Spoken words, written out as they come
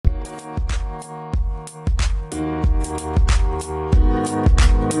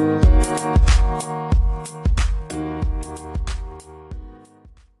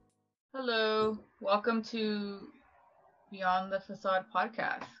welcome to Beyond the Facade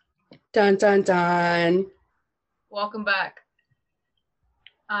podcast. Dun, dun, dun. Welcome back.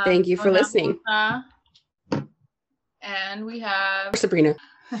 Thank you for listening. And we have Sabrina.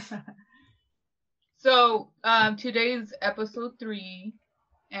 So today's episode 3,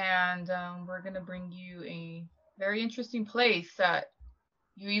 and we're going to bring you a very interesting place that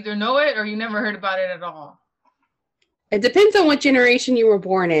you either know it or you never heard about it at all. It depends on what generation you were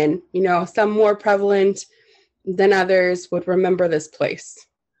born in. You know, some more prevalent than others would remember this place.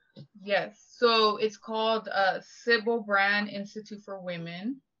 Yes. So it's called Sybil Brand Institute for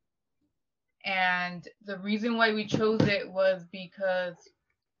Women. And the reason why we chose it was because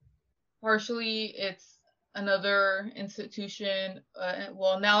partially it's another institution.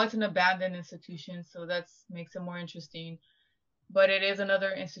 Well, now it's an abandoned institution, so that makes it more interesting. But it is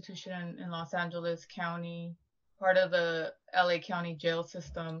another institution in Los Angeles County, part of the LA County jail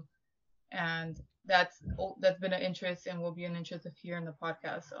system, and that's been an interest and will be an interest of here in the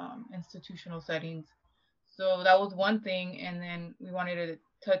podcast, institutional settings. So that was one thing, and then we wanted to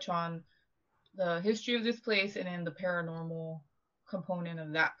touch on the history of this place and then the paranormal component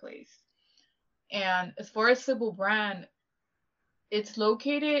of that place. And as far as Sybil Brand, it's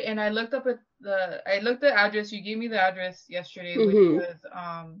located, and I looked at the address. You gave me the address yesterday, which was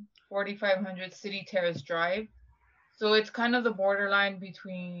 4500 City Terrace Drive. So it's kind of the borderline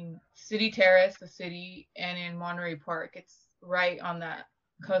between City Terrace, the city, and in Monterey Park. It's right on that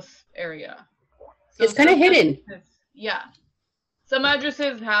cusp area. So it's kind of hidden. Yeah. Some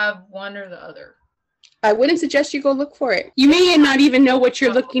addresses have one or the other. I wouldn't suggest you go look for it. You may not even know what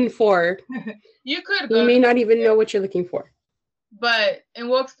you're looking for. You could. You may not even know what you're looking for. And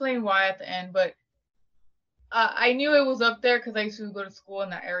we'll explain why at the end. But I knew it was up there because I used to go to school in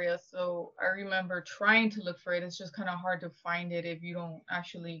that area. So I remember trying to look for it. It's just kind of hard to find it if you don't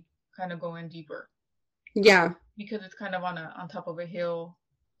actually kind of go in deeper. Yeah. Because it's kind of on top of a hill.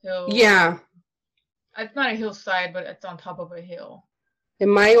 Yeah. It's not a hillside, but it's on top of a hill. And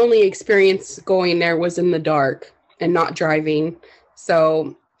my only experience going there was in the dark and not driving.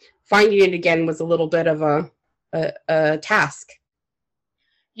 So finding it again was a little bit of a task.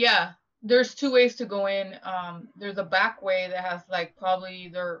 Yeah. There's 2 ways to go in. There's a back way that has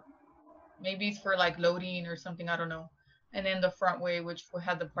maybe it's for like loading or something, I don't know. And then the front way, which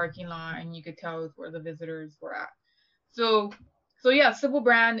had the parking lot, and you could tell is where the visitors were at. So yeah, Sybil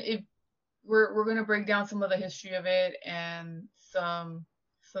Brand. If we're gonna break down some of the history of it and some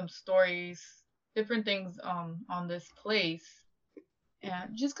stories, different things on this place,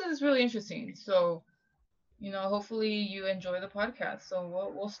 and just because it's really interesting. So, hopefully you enjoy the podcast.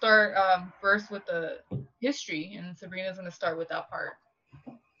 So we'll start first with the history, and Sabrina's going to start with that part.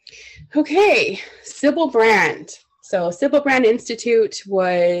 Okay, Sybil Brand. So Sybil Brand Institute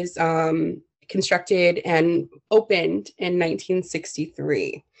was constructed and opened in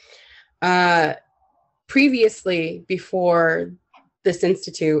 1963. Previously, before this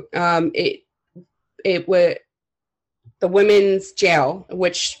institute, it was the women's jail,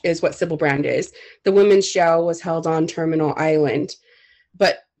 which is what Sybil Brand is. The women's jail was held on Terminal Island.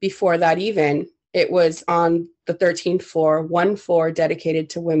 But before that even, it was on the 13th floor, one floor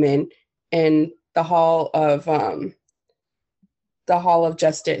dedicated to women in the Hall of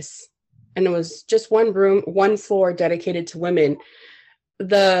Justice. And it was just one room, one floor dedicated to women.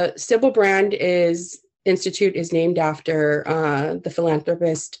 The Sybil Brand Institute is named after the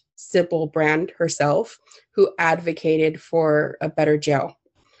philanthropist Sybil Brand herself, who advocated for a better jail.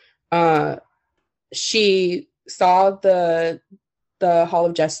 She saw the Hall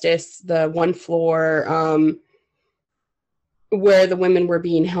of Justice, the one floor where the women were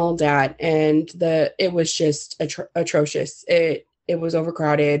being held at, and it was just atrocious. It was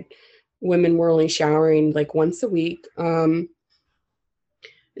overcrowded. Women were only showering like once a week.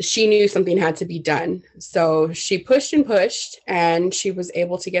 She knew something had to be done. So she pushed and pushed, and she was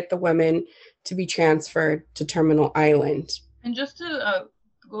able to get the women to be transferred to Terminal Island. And just to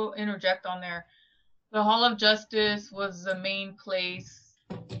go interject on there, the Hall of Justice was the main place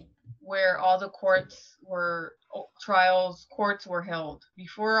where all the courts were held.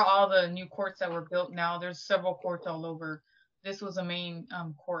 Before all the new courts that were built now, there's several courts all over. This was a main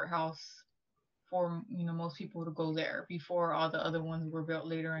courthouse for most people to go there before all the other ones were built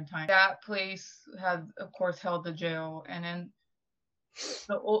later in time. That place had, of course, held the jail, and then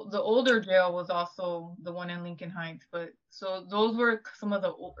the older jail was also the one in Lincoln Heights. But so those were some of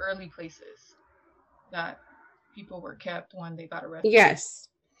the early places that people were kept when they got arrested.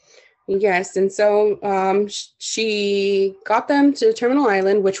 Yes, and so she got them to Terminal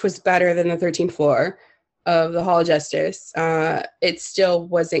Island, which was better than the 13th floor of the Hall of Justice. It still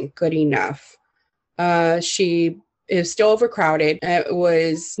wasn't good enough. She is still overcrowded. It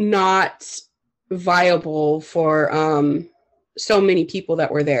was not viable for so many people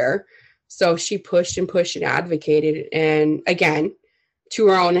that were there. So she pushed and pushed and advocated. And again, to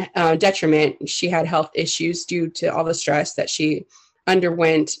her own detriment, she had health issues due to all the stress that she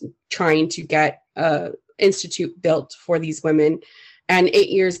underwent trying to get a institute built for these women. And 8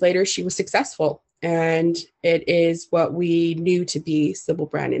 years later, she was successful. And it is what we knew to be Sybil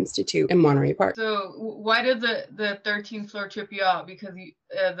Brand Institute in Monterey Park. So why did the 13th floor trip you out? Because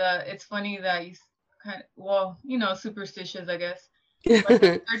it's funny that you superstitious, I guess. But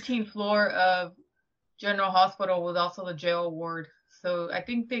the 13th floor of General Hospital was also the jail ward. So I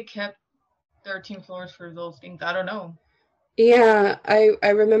think they kept 13 floors for those things. I don't know. Yeah, I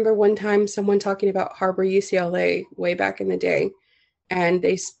remember one time someone talking about Harbor UCLA way back in the day. And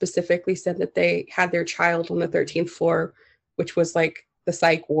they specifically said that they had their child on the 13th floor, which was like the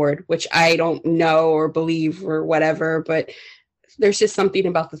psych ward, which I don't know or believe or whatever, but there's just something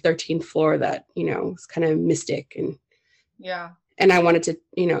about the 13th floor that, is kind of mystic. And yeah. And I wanted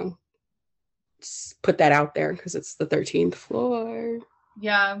to, put that out there because it's the 13th floor.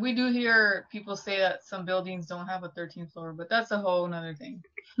 Yeah, we do hear people say that some buildings don't have a 13th floor, but that's a whole nother thing.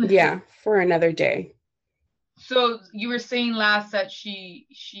 Yeah, for another day. So you were saying last that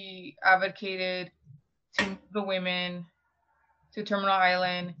she advocated to move the women to Terminal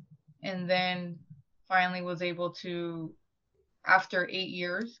Island, and then finally was able to, after 8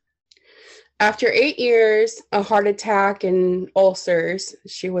 years. After 8 years, a heart attack and ulcers,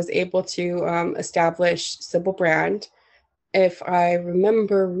 she was able to establish Sybil Brand. If I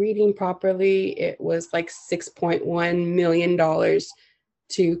remember reading properly, it was like $6.1 million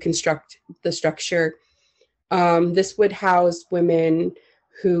to construct the structure. This would house women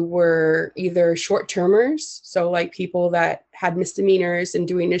who were either short-termers, so like people that had misdemeanors and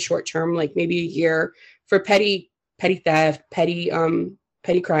doing a short term, like maybe a year for petty theft, petty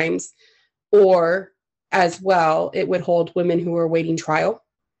crimes, or as well, it would hold women who were awaiting trial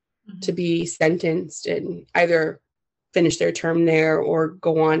to be sentenced and either finish their term there or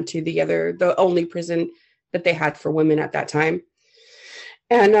go on to the only prison that they had for women at that time.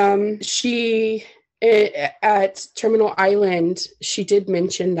 And she, at Terminal Island, she did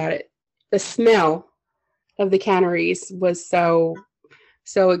mention that the smell of the canneries was so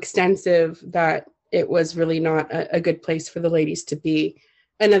extensive that it was really not a good place for the ladies to be.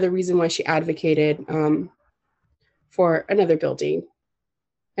 Another reason why she advocated for another building.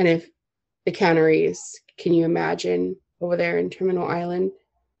 And if the canneries, can you imagine over there in Terminal Island,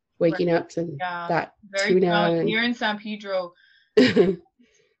 waking up to that tuna? Here in San Pedro, you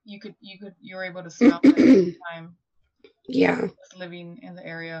were able to smell it at the time. Yeah. Living in the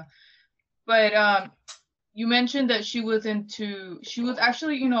area. But you mentioned that she was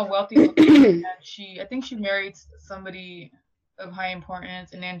actually, wealthy. And I think she married somebody of high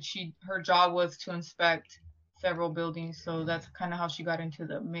importance, and then her job was to inspect several buildings. So that's kind of how she got into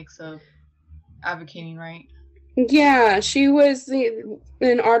the mix of advocating, right? Yeah, she was,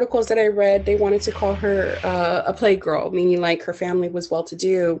 in articles that I read, they wanted to call her a playgirl, meaning like her family was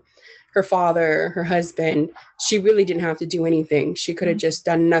well-to-do, her father, her husband. She really didn't have to do anything. She could have just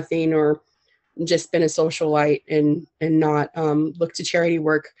done nothing or just been a socialite and not looked to charity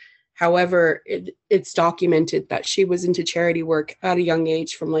work. However, it's documented that she was into charity work at a young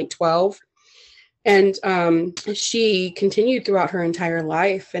age from like 12. And she continued throughout her entire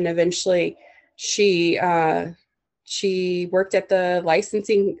life. And eventually she worked at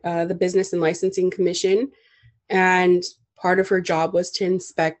the Business and Licensing Commission. And part of her job was to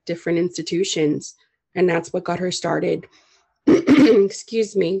inspect different institutions. And that's what got her started.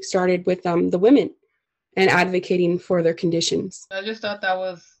 Started with the women and advocating for their conditions. I just thought that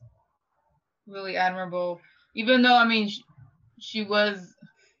was really admirable, even though, I mean, she was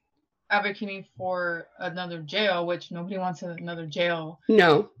advocating for another jail, which nobody wants another jail.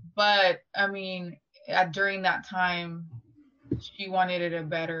 No. But, I mean, during that time, she wanted it a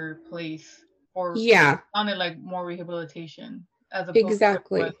better place, or wanted like more rehabilitation as opposed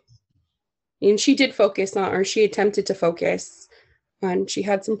exactly. To and she did focus on, or she attempted to focus on, she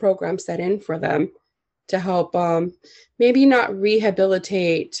had some programs set in for them to help maybe not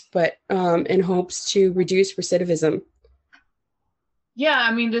rehabilitate, but in hopes to reduce recidivism. Yeah,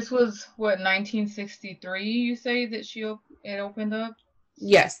 I mean, this was what, 1963, you say that it opened up?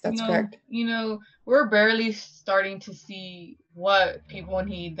 Yes, that's correct. We're barely starting to see what people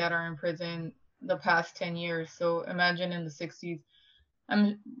need that are in prison the past 10 years. So imagine in the 60s,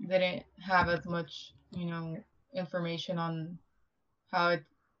 they didn't have as much, information on how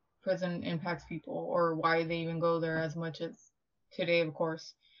prison impacts people or why they even go there as much as today, of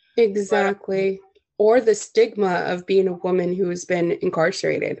course. Exactly. or the stigma of being a woman who has been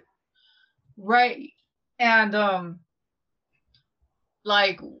incarcerated. Right. And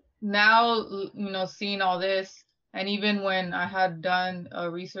like now, seeing all this, and even when I had done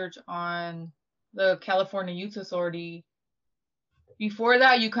research on the California Youth Authority, before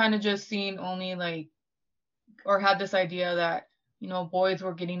that, you kind of just seen only like, or had this idea that, boys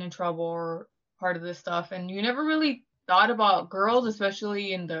were getting in trouble or part of this stuff. And you never really thought about girls,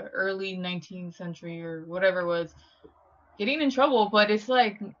 especially in the early 19th century or whatever it was, getting in trouble. But it's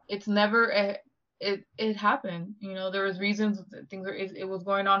like, it's never, it happened. There was reasons, things were, it was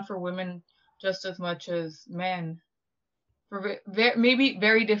going on for women just as much as men, for maybe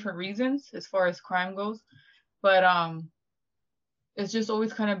very different reasons as far as crime goes. But it's just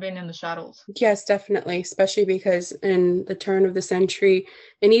always kind of been in the shadows. Yes, definitely, especially because in the turn of the century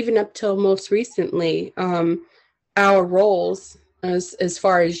and even up till most recently, our roles as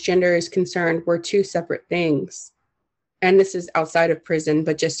far as gender is concerned were two separate things. And this is outside of prison,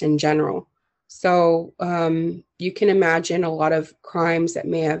 but just in general. So you can imagine a lot of crimes that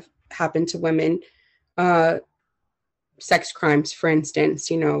may have happened to women, sex crimes, for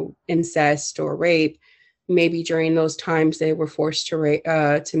instance, incest or rape. Maybe during those times they were forced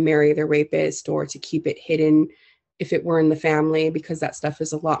to marry their rapist or to keep it hidden if it were in the family, because that stuff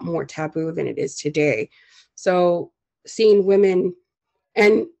is a lot more taboo than it is today. So seeing women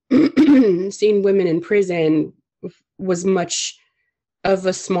and seeing women in prison was much of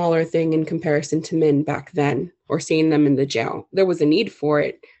a smaller thing in comparison to men back then, or seeing them in the jail. There was a need for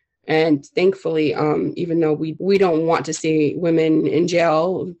it. And thankfully, even though we don't want to see women in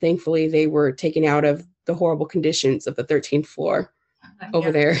jail, thankfully they were taken out of the horrible conditions of the 13th floor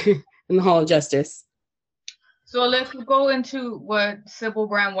over there in the Hall of Justice. So let's go into what Sybil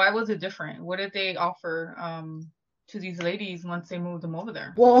Brand, why was it different? What did they offer to these ladies once they moved them over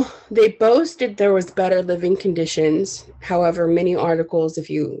there? Well, they boasted there was better living conditions. However, many articles, if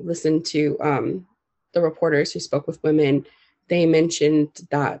you listen to the reporters who spoke with women, they mentioned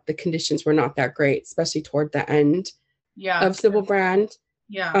that the conditions were not that great, especially toward the end of Sybil Brand.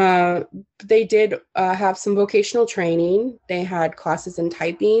 Yeah. They did have some vocational training. They had classes in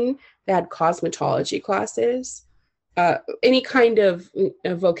typing. They had cosmetology classes. Any kind of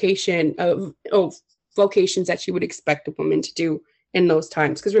vocation vocations that you would expect a woman to do in those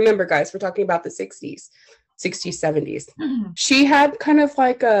times. Because remember, guys, we're talking about the 60s, 70s. She had kind of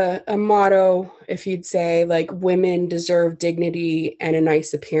like a motto, if you'd say, like, women deserve dignity and a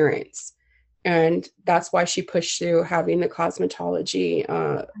nice appearance. And that's why she pushed through having the cosmetology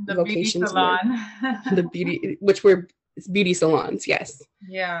the vocations. Beauty salon. The beauty, which were beauty salons, yes.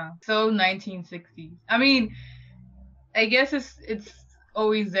 Yeah, so 1960s. I mean, I guess it's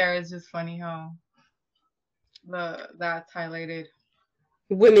always there. It's just funny how that's highlighted.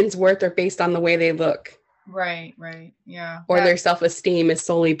 Women's worth are based on the way they look. Right, yeah. Or their self-esteem is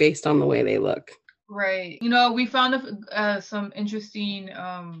solely based on the way they look. Right. We found some interesting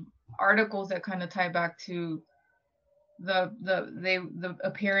articles that kind of tie back to the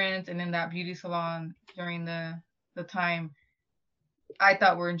appearance and in that beauty salon during the time. I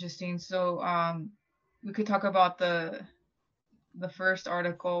thought were interesting. So we could talk about the first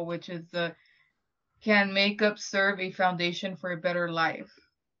article, which is can makeup serve a foundation for a better life?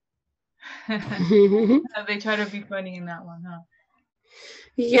 They try to be funny in that one, huh?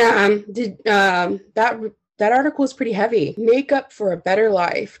 Yeah, that article is pretty heavy. Makeup for a better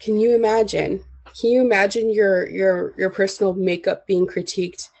life. Can you imagine? Can you imagine your personal makeup being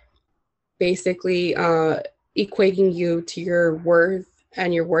critiqued, basically equating you to your worth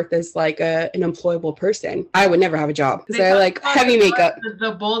and your worth as like an employable person? I would never have a job because I like heavy makeup.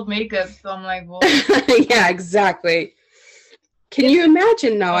 The bold makeup, so I'm like, well, yeah, exactly. Can you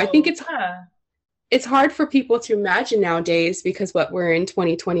imagine though? I think it's hard for people to imagine nowadays because we're in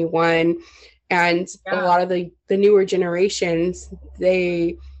 2021 and a lot of the newer generations,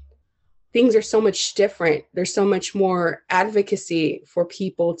 things are so much different. There's so much more advocacy for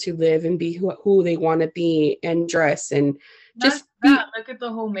people to live and be who they want to be and dress and just look at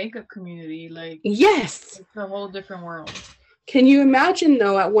the whole makeup community. Like, yes, it's a whole different world. Can you imagine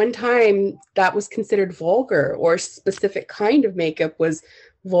though, at one time that was considered vulgar, or a specific kind of makeup was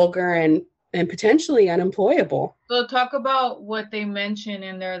vulgar and potentially unemployable? So talk about what they mention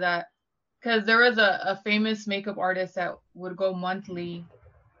in there, that because there was a famous makeup artist that would go monthly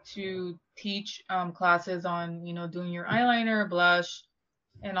to teach classes on, doing your eyeliner, blush,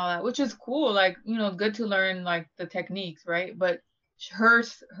 and all that, which is cool. Like, good to learn like the techniques, right? But her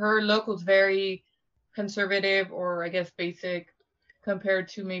look was very conservative, or I guess basic, compared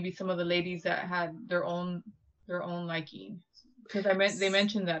to maybe some of the ladies that had their own liking. Because they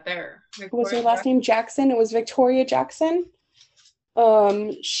mentioned that there. Was her last name Jackson? It was Victoria Jackson.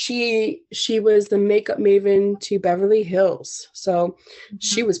 She was the makeup maven to Beverly Hills. So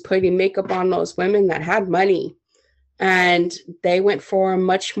she was putting makeup on those women that had money. And they went for a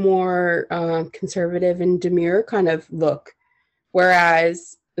much more conservative and demure kind of look.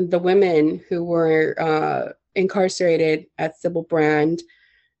 Whereas the women who were incarcerated at Sybil Brand,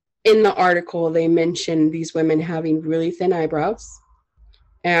 in the article, they mentioned these women having really thin eyebrows.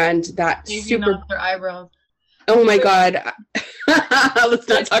 And that super... their eyebrows. Oh my God. Let's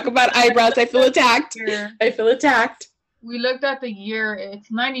not talk about eyebrows. I feel attacked. We looked at the year. It's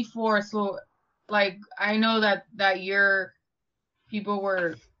 94. So, like, I know that year people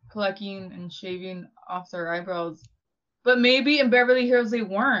were plucking and shaving off their eyebrows. But maybe in Beverly Hills they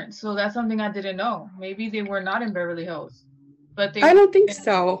weren't. So that's something I didn't know. Maybe they were not in Beverly Hills. But I don't think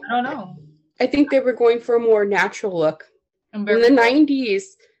so. I don't know. I think they were going for a more natural look. In the 90s,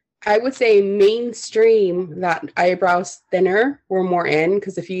 I would say mainstream, that eyebrows thinner were more in,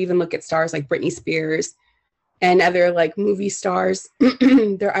 because if you even look at stars like Britney Spears and other like movie stars,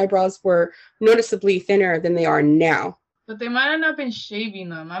 their eyebrows were noticeably thinner than they are now. But they might have not been shaving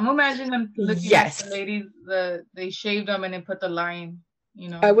them. I'm imagining them looking at the ladies, they shaved them and then put the line, you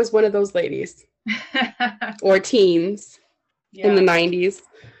know. I was one of those ladies. Or teens in the 90s.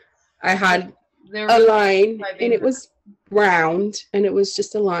 I had a line and it was round and it was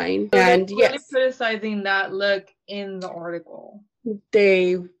just a line. So and really criticizing that look in the article.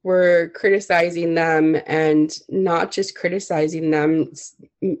 They were criticizing them, and not just criticizing them,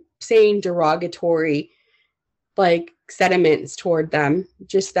 saying derogatory like sentiments toward them,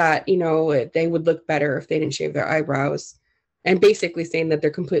 just that, you know, they would look better if they didn't shave their eyebrows, and basically saying that they're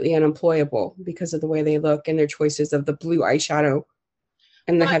completely unemployable because of the way they look and their choices of the blue eyeshadow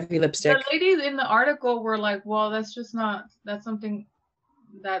and the heavy lipstick. The ladies in the article were like, well, that's something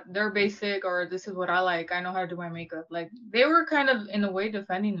that they're basic, or this is what I like. I know how to do my makeup. Like, they were kind of in a way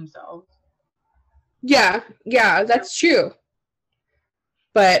defending themselves. Yeah, that's true.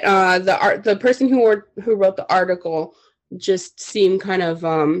 But the person who wrote the article just seemed kind of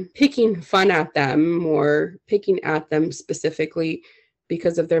picking fun at them, or picking at them specifically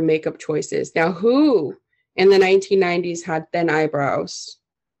because of their makeup choices. Now, who in the 1990s had thin eyebrows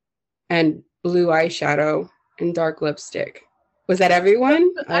and blue eyeshadow and dark lipstick? Was that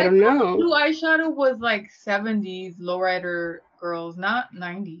everyone? I don't know. Blue eyeshadow was like 70s lowrider girls, not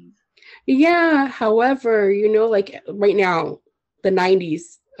 90s. Yeah, however, you know, like right now, the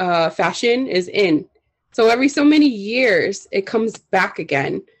 90s fashion is in. So every so many years, it comes back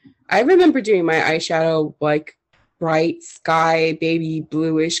again. I remember doing my eyeshadow like bright sky, baby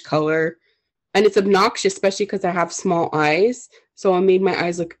bluish color. And it's obnoxious, especially because I have small eyes. So I made my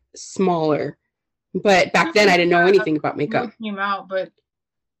eyes look smaller. But back then, I didn't know anything about makeup. Came out, but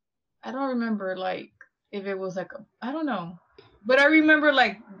I don't remember, like, if it was like, I don't know. But I remember,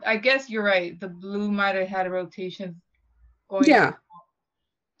 like, I guess you're right. The blue might have had a rotation going. Yeah.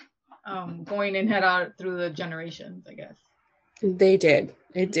 Going and head out through the generations, I guess. They did.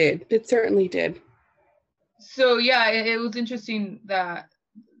 It did. It certainly did. So, yeah, it was interesting that,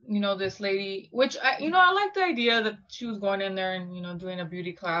 you know, this lady, which, I like the idea that she was going in there and, you know, doing a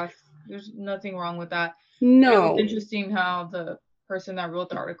beauty class. There's nothing wrong with that. No. It was interesting how the person that wrote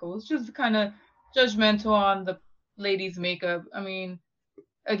the article was just kind of judgmental on the lady's makeup. I mean,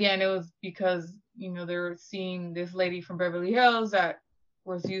 again, it was because, you know, they were seeing this lady from Beverly Hills that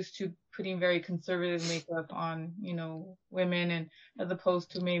was used to putting very conservative makeup on, you know, women, and as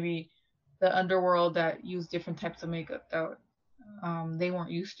opposed to maybe the underworld that used different types of makeup that they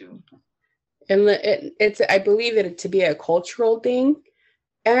weren't used to. And it's I believe it to be a cultural thing.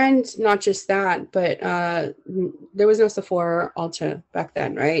 And not just that, but there was no Sephora or Ulta back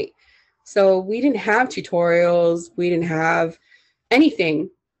then, right? So we didn't have tutorials. We didn't have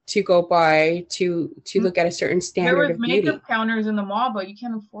anything to go by to look at a certain standard of beauty. There was makeup counters in the mall, but you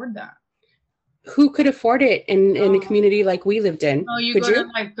can't afford that. Who could afford it in a community like we lived in? Oh, you go to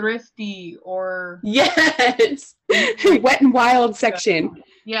like Thrifty or... Yes! Wet n Wild section.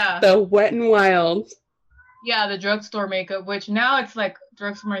 Yeah. The Wet n Wild. Yeah, the drugstore makeup, which now it's like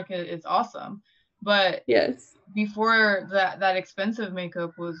drugstore makeup is awesome. But yes, before that expensive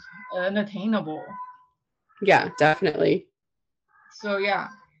makeup was unattainable. Yeah, definitely. So, yeah.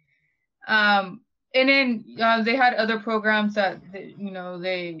 And then they had other programs that, you know,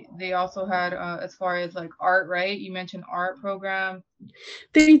 they also had as far as like art, right? You mentioned art program.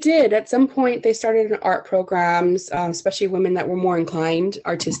 They did. At some point, they started art programs, especially women that were more inclined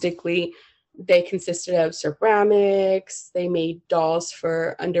artistically. They consisted of ceramics. They made dolls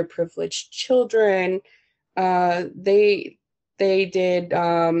for underprivileged children. They They did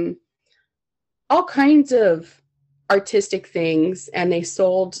all kinds of artistic things, and they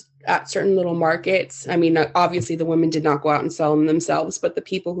sold at certain little markets. I mean, obviously the women did not go out and sell them themselves, but the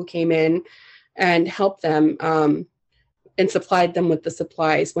people who came in and helped them and supplied them with the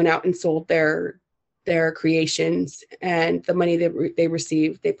supplies went out and sold their creations, and the money that they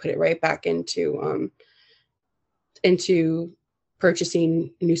received, they put it right back into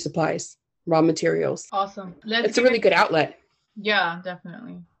purchasing new supplies, raw materials. Awesome. It's a really good outlet. Yeah,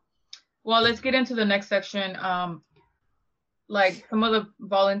 definitely. Well, let's get into the next section. Like some of the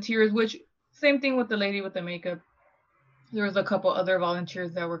volunteers, which same thing with the lady with the makeup. There was a couple other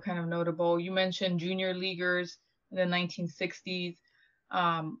volunteers that were kind of notable. You mentioned junior leaguers in the 1960s.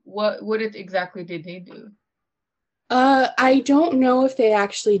 What exactly did they do? I don't know if they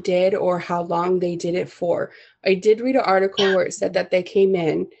actually did or how long they did it for. I did read an article where it said that they came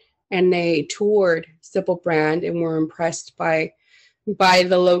in and they toured Sybil Brand and were impressed by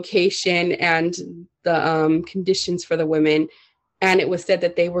the location and the conditions for the women. And it was said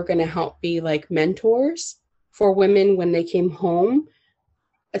that they were going to help be like mentors for women when they came home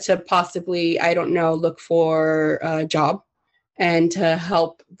to possibly, I don't know, look for a job and to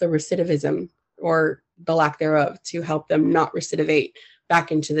help the recidivism or the lack thereof, to help them not recidivate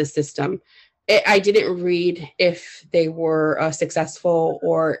back into the system. I didn't read if they were successful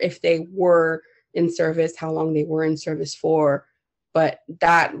or if they were in service, how long they were in service for, but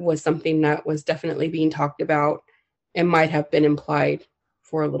that was something that was definitely being talked about and might have been implied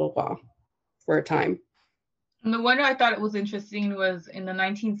for a little while, for a time. And the one I thought it was interesting was in the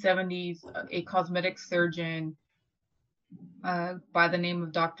 1970s, a cosmetic surgeon by the name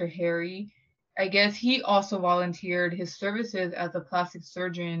of Dr. Harry, I guess he also volunteered his services as a plastic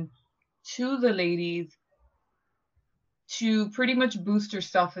surgeon to the ladies to pretty much boost their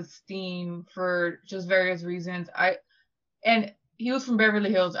self-esteem for just various reasons. And he was from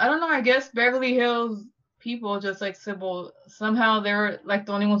Beverly Hills. I don't know, I guess Beverly Hills people, just like Sybil, somehow they're like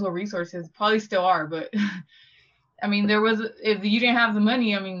the only ones with resources. Probably still are, but I mean, if you didn't have the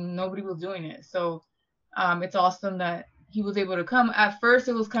money, I mean, nobody was doing it. So it's awesome that he was able to come. At first,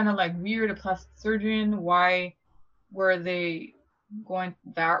 it was kind of like weird, a plastic surgeon. Why were they going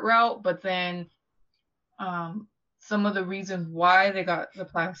that route? But then some of the reasons why they got the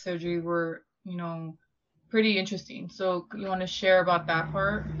plastic surgery were, pretty interesting. So you want to share about that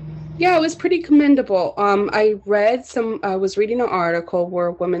part? Yeah, it was pretty commendable. I was reading an article where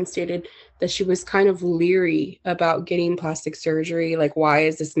a woman stated that she was kind of leery about getting plastic surgery. Like, why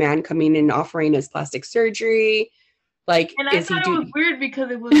is this man coming and offering us plastic surgery? Like, and I thought it was weird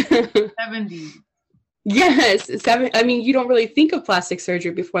because it was the 70s. Yes, I mean, you don't really think of plastic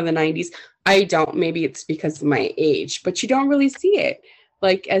surgery before the 90s. I don't. Maybe it's because of my age, but you don't really see it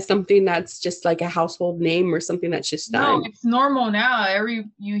like as something that's just like a household name or something that's just done. No, it's normal now.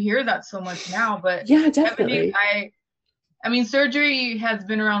 You hear that so much now, but yeah, definitely. I mean, surgery has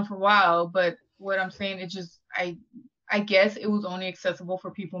been around for a while, but what I'm saying is just I guess it was only accessible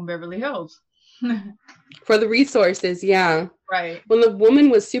for people in Beverly Hills. For the resources, yeah. Right. Well, the woman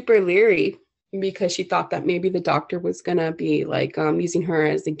was super leery because she thought that maybe the doctor was gonna be like using her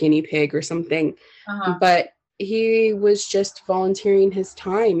as a guinea pig or something. But he was just volunteering his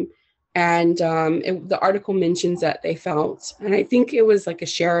time. And the article mentions that they felt, and I think it was like a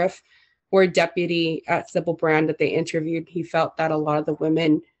sheriff or a deputy at Sybil Brand that they interviewed, he felt that a lot of the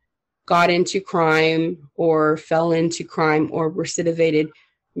women got into crime or fell into crime or recidivated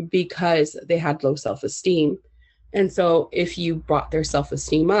because they had low self-esteem. And so if you brought their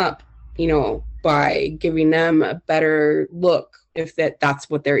self-esteem up, by giving them a better look, if that's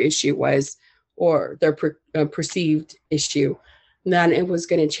what their issue was or their perceived issue, then it was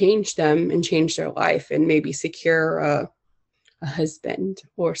going to change them and change their life and maybe secure a husband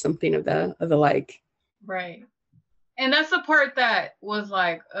or something of the like. Right. And that's the part that was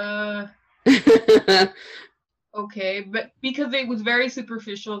like, okay, but because it was very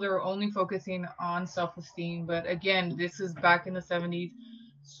superficial, they were only focusing on self-esteem. But again, this is back in the 70s,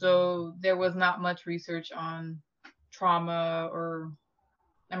 so there was not much research on trauma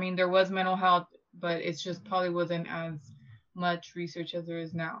there was mental health, but it's just probably wasn't as much research as there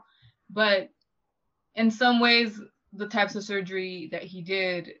is now. But in some ways, the types of surgery that he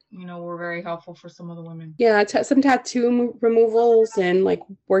did, were very helpful for some of the women. Yeah, some tattoo removals and like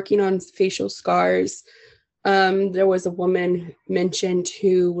working on facial scars. There was a woman mentioned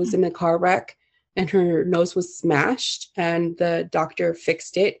who was in a car wreck and her nose was smashed and the doctor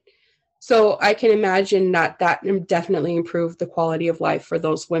fixed it. So I can imagine that definitely improved the quality of life for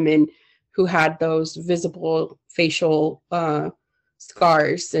those women who had those visible facial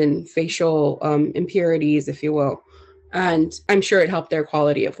scars and facial impurities, if you will. And I'm sure it helped their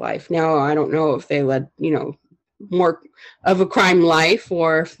quality of life. Now, I don't know if they led, more of a crime life,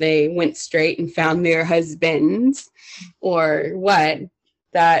 or if they went straight and found their husbands, or what.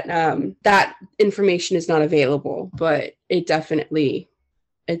 That information is not available, but it definitely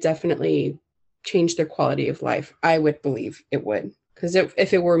changed their quality of life. I would believe it would, because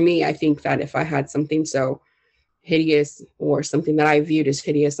if it were me, I think that if I had something so hideous, or something that I viewed as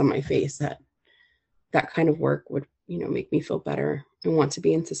hideous on my face, that kind of work would, make me feel better and want to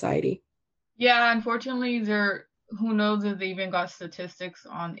be in society. Yeah, unfortunately, who knows if they even got statistics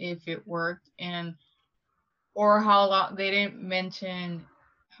on if it worked, and or how long. They didn't mention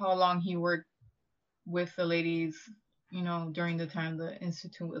how long he worked with the ladies, during the time the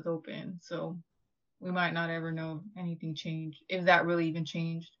institute was open. So we might not ever know if anything changed, if that really even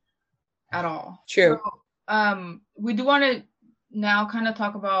changed at all. True. So, we do want to now kind of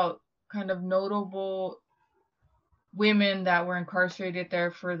talk about kind of notable women that were incarcerated there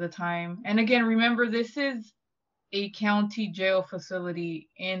for the time. And again, remember, this is a county jail facility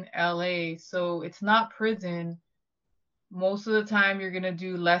in LA, so it's not prison. Most of the time, you're going to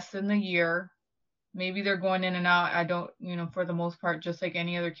do less than a year. Maybe they're going in and out. I don't, for the most part, just like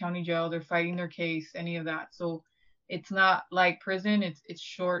any other county jail, they're fighting their case, any of that. So it's not like prison, it's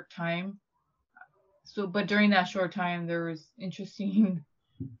short time. So, but during that short time, there was interesting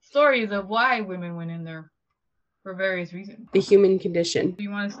stories of why women went in there for various reasons. The human condition. Do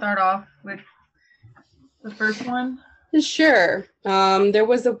you want to start off with the first one? Sure. There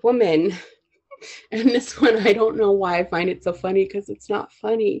was a woman, and this one, I don't know why I find it so funny, because it's not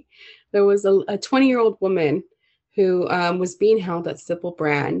funny. There was a 20-year-old woman who was being held at Sybil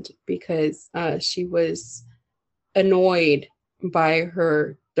Brand because she was annoyed by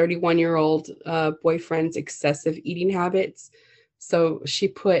her 31-year-old boyfriend's excessive eating habits. So she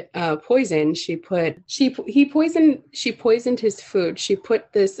put poison. She poisoned his food. She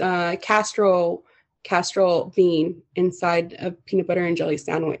put this castor bean inside a peanut butter and jelly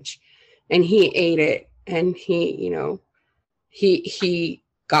sandwich, and he ate it, and he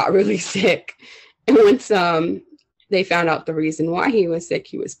got really sick. And once they found out the reason why he was sick,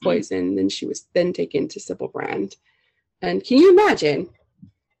 he was poisoned, and she was then taken to Sybil Brand. And can you imagine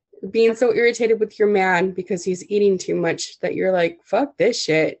being so irritated with your man because he's eating too much that you're like, fuck this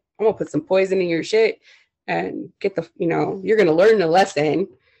shit, I'm gonna put some poison in your shit and get you're gonna learn the lesson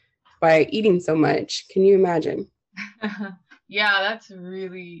by eating so much. Can you imagine? Yeah, that's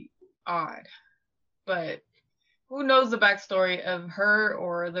really odd. But who knows the backstory of her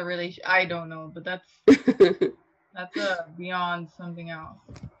or the relation? I don't know, but that's beyond something else.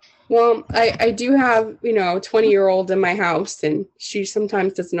 Well, I do have, a 20-year-old in my house, and she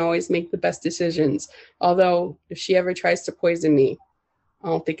sometimes doesn't always make the best decisions. Although, if she ever tries to poison me, I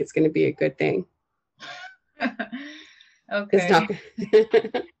don't think it's going to be a good thing. Okay. It's not.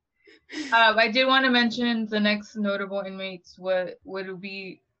 I did want to mention the next notable inmates would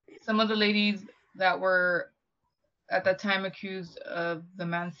be some of the ladies that were at that time accused of the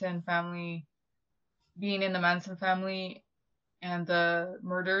Manson family, being in the Manson family and the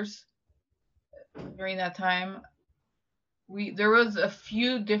murders during that time. There was a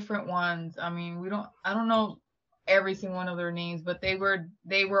few different ones. I mean, I don't know every single one of their names, but they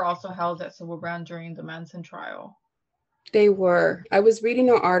were also held at Sybil Brand during the Manson trial. They were. I was reading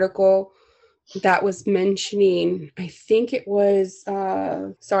an article that was mentioning, I think it was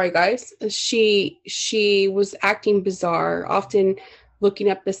sorry guys, she was acting bizarre, often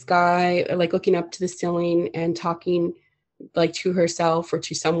looking up the sky, like looking up to the ceiling and talking like to herself or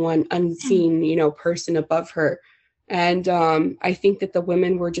to someone unseen, person above her. And I think that the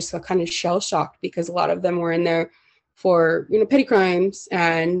women were just kind of shell-shocked because a lot of them were in there for, petty crimes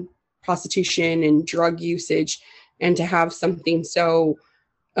and prostitution and drug usage, and to have something so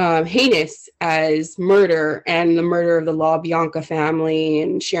heinous as murder and the murder of the LaBianca family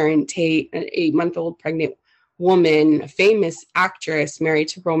and Sharon Tate, an 8-month-old pregnant woman, a famous actress married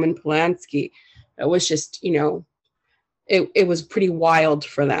to Roman Polanski. It was just, it was pretty wild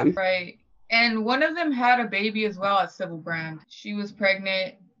for them. Right. And one of them had a baby as well at Sybil Brand. She was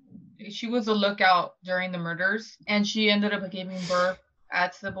pregnant. She was a lookout during the murders, and she ended up giving birth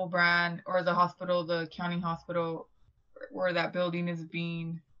at Sybil Brand, or the hospital, the county hospital, where that building is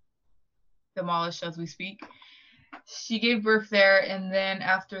being demolished as we speak. She gave birth there, and then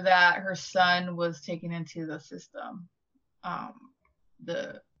after that, her son was taken into the system,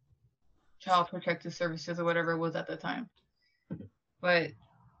 the Child Protective Services or whatever it was at the time. But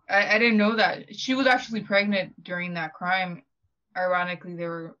I didn't know that she was actually pregnant during that crime. Ironically, they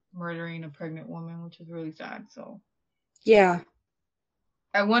were murdering a pregnant woman, which is really sad. So yeah,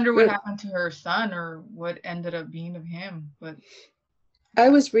 I wonder what happened to her son or what ended up being of him. But I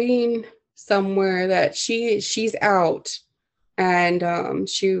was reading somewhere that she's out, and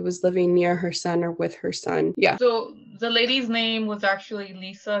she was living near her son or with her son. Yeah. So the lady's name was actually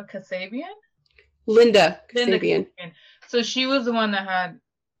Lisa Kasabian? Linda Kasabian. So she was the one that had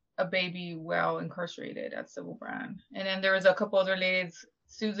a baby while incarcerated at Sybil Brand. And then there was a couple other ladies,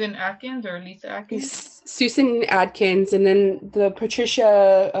 Susan Atkins or Lisa Atkins? Susan Atkins, and then the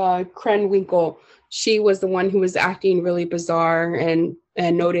Patricia Krenwinkel. She was the one who was acting really bizarre and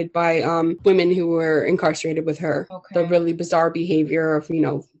noted by women who were incarcerated with her. Okay. The really bizarre behavior of,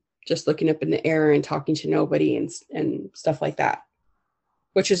 just looking up in the air and talking to nobody and stuff like that,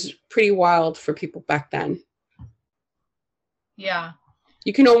 which is pretty wild for people back then. Yeah.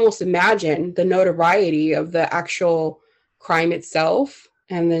 You can almost imagine the notoriety of the actual crime itself,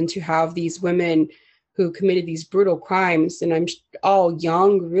 and then to have these women who committed these brutal crimes, and I'm all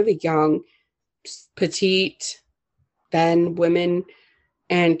young, really young, petite, then women,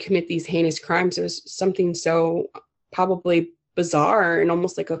 and commit these heinous crimes. It was something so probably bizarre and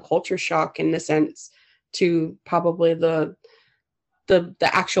almost like a culture shock in the sense to probably the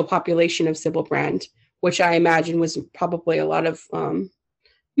actual population of Sybil Brand, which I imagine was probably a lot of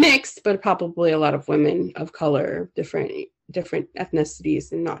mixed, but probably a lot of women of color, different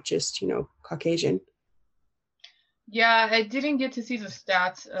ethnicities, and not just, Caucasian. Yeah, I didn't get to see the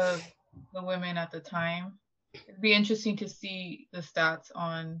stats of the women at the time. It'd be interesting to see the stats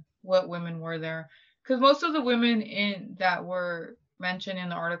on what women were there, because most of the women that were mentioned in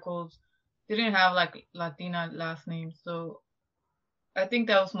the articles didn't have like Latina last names. So I think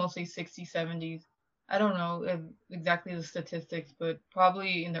that was mostly 60s, 70s. I don't know exactly the statistics, but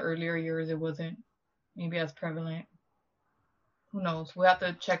probably in the earlier years it wasn't maybe as prevalent. Who knows? We'll have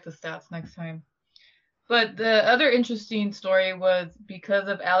to check the stats next time. But the other interesting story was because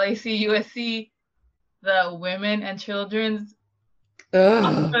of LAC-USC, the Women and Children's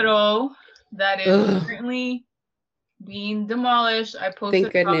Hospital that is currently being demolished. I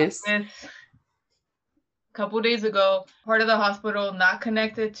posted this a couple days ago. Part of the hospital not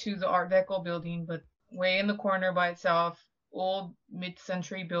connected to the Art Deco building, but way in the corner by itself. Old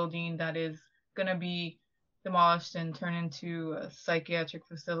mid-century building that is going to be demolished and turned into a psychiatric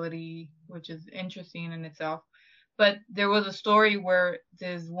facility, which is interesting in itself. But there was a story where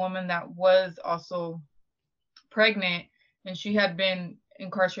this woman that was also pregnant, and she had been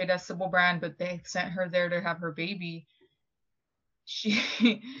incarcerated at Sybil Brand, but they sent her there to have her baby.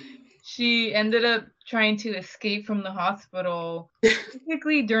 She ended up trying to escape from the hospital,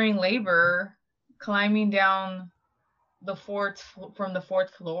 basically during labor, climbing down from the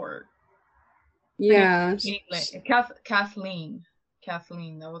fourth floor. Yeah. Kathleen,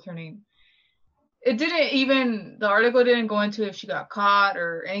 that was her name. The article didn't go into if she got caught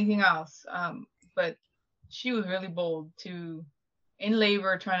or anything else. But she was really bold in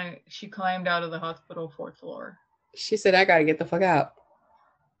labor, she climbed out of the hospital fourth floor. She said, I gotta get the fuck out.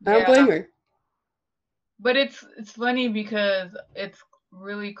 I don't blame her. But it's funny because it's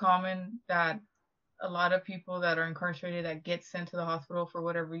really common that a lot of people that are incarcerated that get sent to the hospital for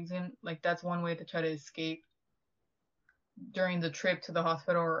whatever reason, like that's one way to try to escape during the trip to the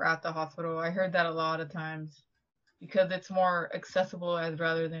hospital or at the hospital. I heard that a lot of times because it's more accessible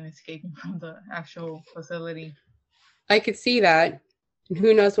rather than escaping from the actual facility. I could see that. And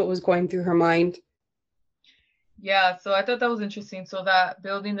who knows what was going through her mind. Yeah, so I thought that was interesting. So that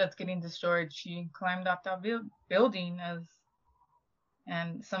building that's getting destroyed, she climbed up that building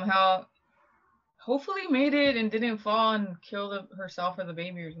and somehow hopefully made it and didn't fall and kill herself or the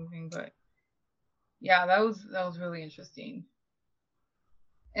baby or something. But yeah, that was really interesting.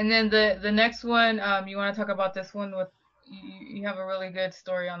 And then the next one, you want to talk about this one with you have a really good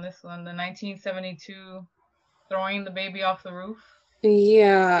story on this one, the 1972 throwing the baby off the roof.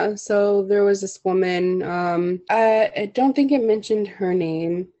 Yeah, so there was this woman, I don't think it mentioned her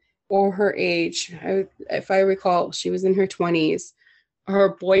name or her age. If I recall, she was in her 20s.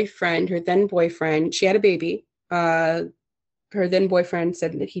 Her then boyfriend, she had a baby. Her then boyfriend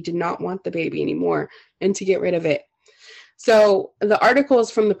said that he did not want the baby anymore and to get rid of it. So the article is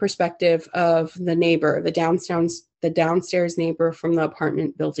from the perspective of the neighbor, the downstairs neighbor from the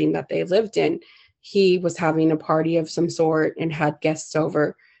apartment building that they lived in. He was having a party of some sort and had guests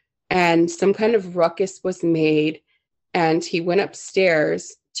over, and some kind of ruckus was made, and he went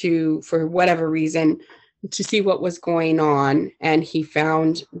upstairs for whatever reason, to see what was going on, and he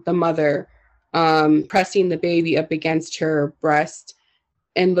found the mother pressing the baby up against her breast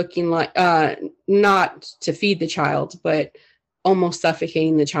and looking like, not to feed the child, but almost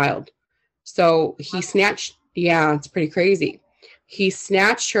suffocating the child. So he snatched, it's pretty crazy. he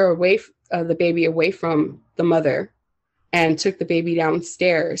snatched her away, the baby away from the mother, and took the baby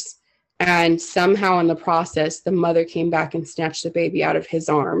downstairs. And somehow in the process, the mother came back and snatched the baby out of his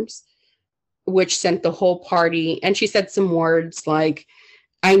arms, which sent the whole party. And she said some words like,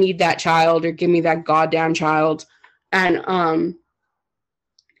 "I need that child," or "Give me that goddamn child." And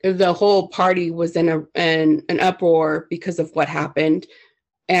the whole party was in an uproar because of what happened.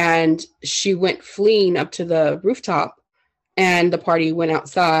 And she went fleeing up to the rooftop, and the party went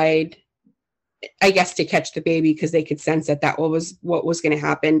outside, I guess, to catch the baby, because they could sense that was what was going to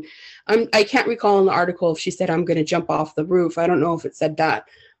happen. I can't recall in the article if she said, "I'm going to jump off the roof." I don't know if it said that,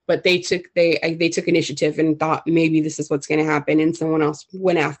 but they took initiative and thought maybe this is what's going to happen, and someone else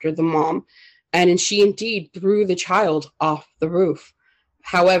went after the mom, and she indeed threw the child off the roof.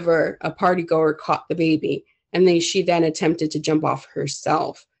 However, a partygoer caught the baby, and she then attempted to jump off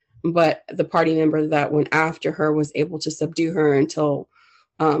herself, but the party member that went after her was able to subdue her until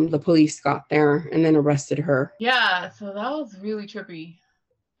the police got there and then arrested her. Yeah, so that was really trippy.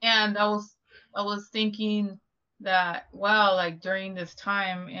 And I was thinking that, wow, like during this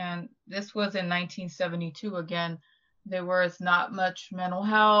time, and this was in 1972 again, there was not much mental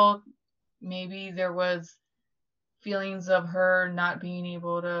health. Maybe there was feelings of her not being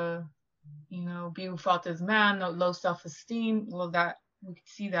able to, be without this man, low self-esteem. Well, that we could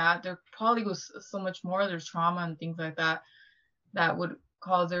see that there probably was so much more. There's trauma and things like that would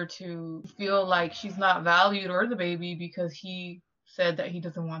cause her to feel like she's not valued, or the baby, because he said that he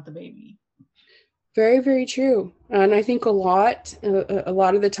doesn't want the baby. Very, very true. And I think a lot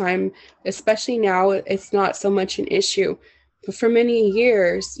of the time, especially now, it's not so much an issue. But for many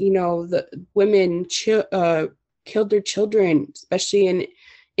years, the women killed their children, especially in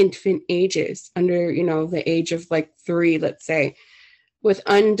infant ages, under, the age of like 3, let's say, with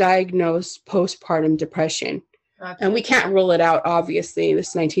undiagnosed postpartum depression. And we can't rule it out, obviously. This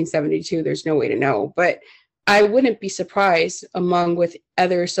is 1972. There's no way to know. But I wouldn't be surprised, with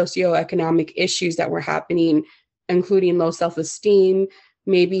other socioeconomic issues that were happening, including low self-esteem,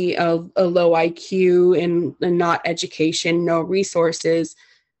 maybe a low IQ and not education, no resources,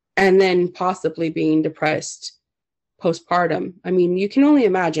 and then possibly being depressed postpartum. I mean, you can only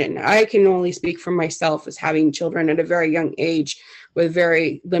imagine. I can only speak for myself as having children at a very young age with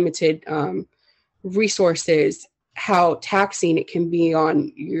very limited resources, how taxing it can be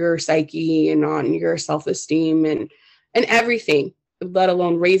on your psyche and on your self-esteem and everything, let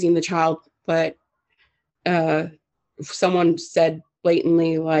alone raising the child. But someone said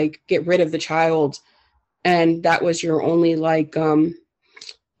blatantly, like, get rid of the child, and that was your only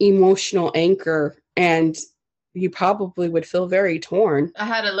emotional anchor, and you probably would feel very torn. I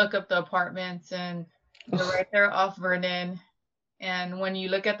had to look up the apartments, and they're right there off Vernon. And when you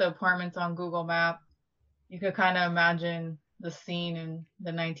look at the apartments on Google Maps, you could kind of imagine the scene in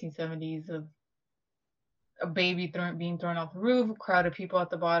the 1970s of a baby being thrown off the roof, a crowd of people at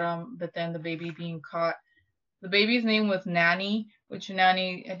the bottom, but then the baby being caught. The baby's name was Nanny, which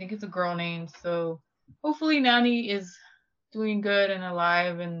Nanny, I think it's a girl name. So hopefully Nanny is doing good and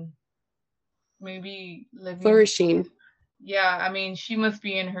alive and maybe living. Flourishing. Yeah, I mean, she must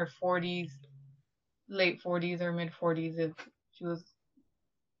be in her 40s, late 40s or mid 40s if she was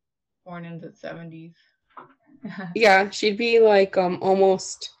born in the 70s. Yeah, she'd be like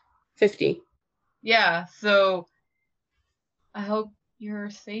almost 50. Yeah, so I hope you're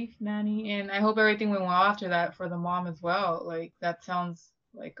safe, Nanny, and I hope everything went well after that for the mom as well. Like, that sounds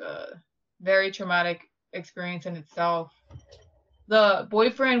like a very traumatic experience in itself. The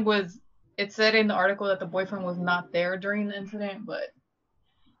boyfriend was, it said in the article that the boyfriend was not there during the incident, but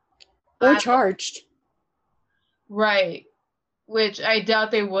or charged. Right. Which I doubt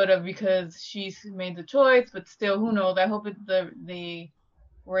they would have, because she's made the choice, but still, who knows? I hope they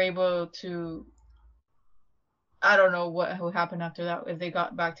were able to, I don't know what happened after that, if they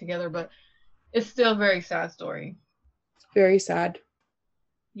got back together, but it's still a very sad story. Very sad.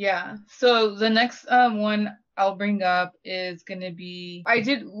 Yeah. So the next one I'll bring up is going to be,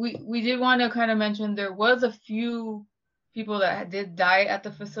 we did want to kind of mention there was a few people that did die at the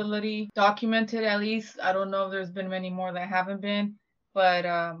facility, documented at least. I don't know if there's been many more that haven't been, but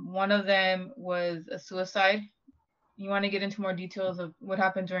one of them was a suicide. You want to get into more details of what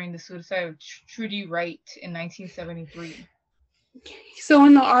happened during the suicide of Trudy Wright in 1973? So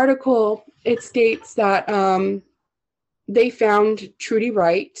in the article, it states that they found Trudy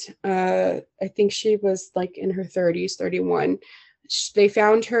Wright. I think she was like in her 30s, 31. They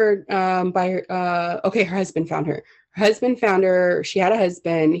found her her husband found her. Her husband found her. She had a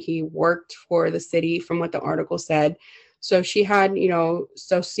husband. He worked for the city, from what the article said. So she had,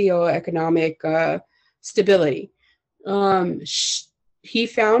 socioeconomic stability. He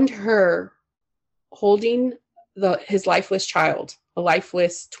found her holding his lifeless child, a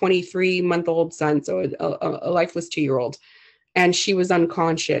lifeless 23-month-old son, so a lifeless 2-year-old, and she was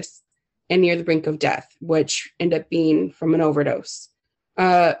unconscious and near the brink of death, which ended up being from an overdose.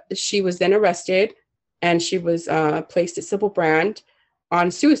 She was then arrested, and she was placed at Sybil Brand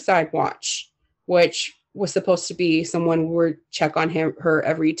on suicide watch, which was supposed to be someone who would check on her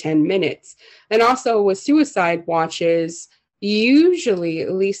every 10 minutes. And also with suicide watches, usually,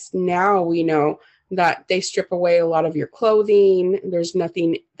 at least now we know, that they strip away a lot of your clothing. There's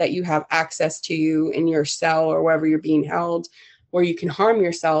nothing that you have access to you in your cell or wherever you're being held where you can harm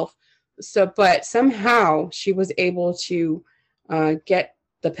yourself. So, but somehow she was able to get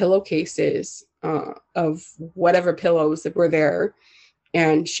the pillowcases of whatever pillows that were there,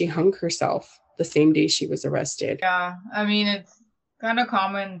 and she hung herself the same day she was arrested. Yeah, I mean, it's kind of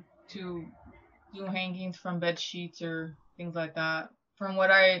common to do hangings from bed sheets or things like that. From what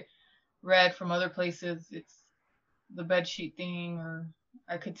I read from other places, it's the bed sheet thing, or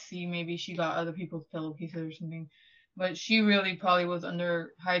I could see maybe she got other people's pillowcases or something. But she really probably was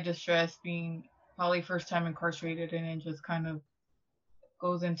under high distress, being probably first time incarcerated, and it just kind of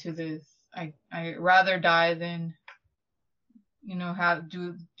goes into this. I rather die than have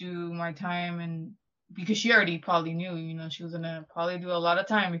do my time, and because she already probably knew she was gonna probably do a lot of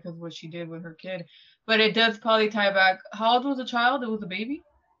time because of what she did with her kid. But it does probably tie back. How old was the child? It was a baby.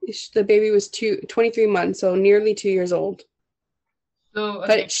 The baby was 23 months, so nearly 2 years old. So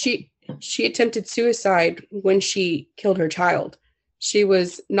okay. But she attempted suicide when she killed her child. She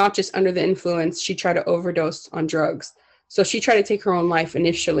was not just under the influence, she tried to overdose on drugs. So she tried to take her own life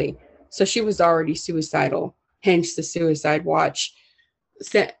initially. So she was already suicidal, hence the suicide watch.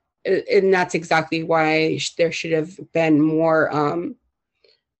 And that's exactly why there should have been more.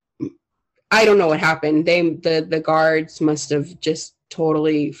 I don't know what happened. The guards must have just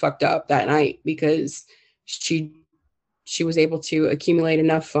totally fucked up that night, because she was able to accumulate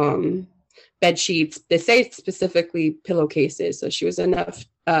enough bed sheets. They say specifically pillowcases, so she was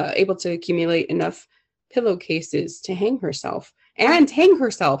able to accumulate enough pillowcases to hang herself.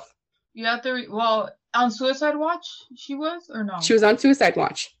 You have to on suicide watch she was, or no? She was on suicide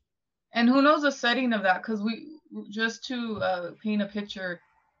watch. And who knows the setting of that? Because we just to paint a picture.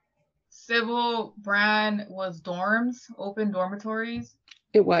 Sybil Brand was dorms, open dormitories.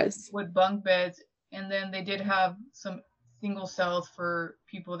 It was. With bunk beds. And then they did have some single cells for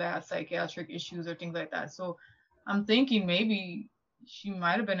people that had psychiatric issues or things like that. So I'm thinking maybe she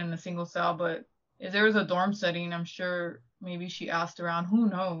might have been in a single cell, but if there was a dorm setting, I'm sure maybe she asked around. Who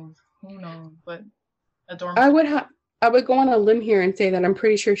knows? But a dorm. I would go on a limb here and say that I'm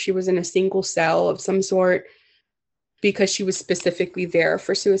pretty sure she was in a single cell of some sort, because she was specifically there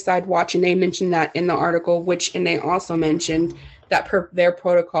for suicide watch, and they mentioned that in the article, and they also mentioned that per their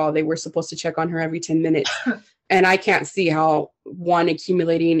protocol, they were supposed to check on her every 10 minutes. And I can't see how one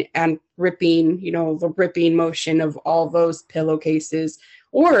accumulating and ripping, the ripping motion of all those pillowcases,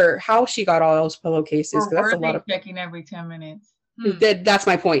 or how she got all those pillowcases. Or that's a lot of checking every 10 minutes. That's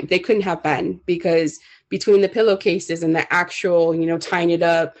my point. They couldn't have been, because between the pillowcases and the actual, tying it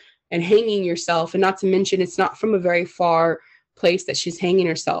up and hanging yourself, and not to mention it's not from a very far place that she's hanging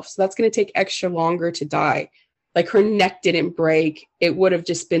herself. So that's going to take extra longer to die. Like, her neck didn't break. It would have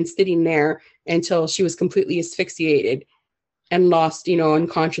just been sitting there until she was completely asphyxiated and lost,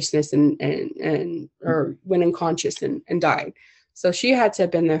 unconsciousness or went unconscious and died. So she had to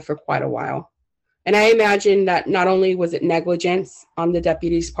have been there for quite a while. And I imagine that not only was it negligence on the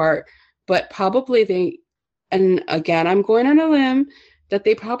deputy's part, but probably and again, I'm going on a limb, that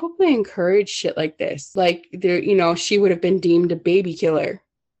they probably encouraged shit like this. Like, she would have been deemed a baby killer.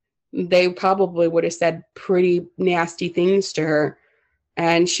 They probably would have said pretty nasty things to her.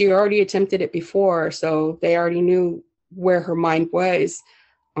 And she already attempted it before, so they already knew where her mind was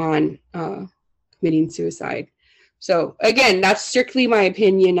on committing suicide. So again, that's strictly my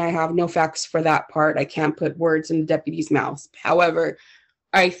opinion. I have no facts for that part. I can't put words in the deputy's mouth. However,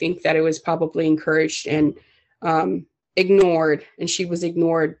 I think that it was probably encouraged and ignored, and she was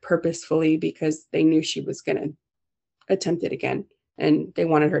ignored purposefully because they knew she was going to attempt it again, and they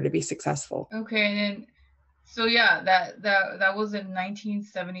wanted her to be successful. Okay, and so yeah, that was in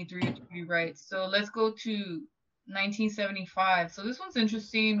 1973, to be right. So let's go to 1975. So this one's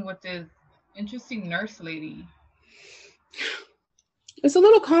interesting with this interesting nurse lady. It's a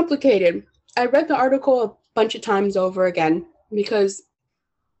little complicated. I read the article a bunch of times over again because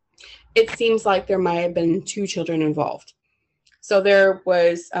it seems like there might have been 2 children involved. So there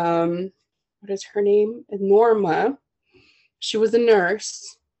was, what is her name? Norma. She was a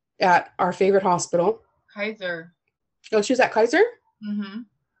nurse at our favorite hospital. Kaiser. Oh, she was at Kaiser? Mm-hmm.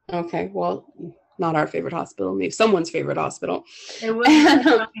 Okay, well, not our favorite hospital, maybe someone's favorite hospital. It was a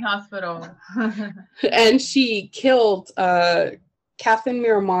county hospital. And she killed Catherine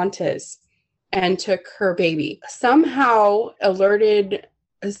Miramontes and took her baby. Somehow alerted,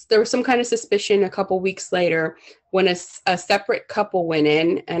 there was some kind of suspicion a couple weeks later when a separate couple went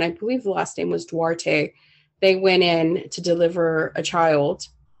in, and I believe the last name was Duarte. They went in to deliver a child.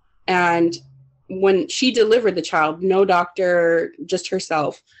 And when she delivered the child, no doctor, just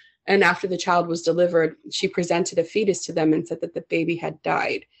herself. And after the child was delivered, she presented a fetus to them and said that the baby had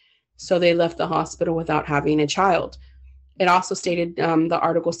died. So they left the hospital without having a child. It also stated, the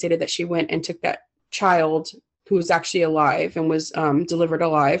article stated that she went and took that child who was actually alive and was delivered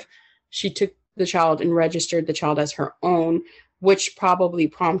alive. She took the child and registered the child as her own, which probably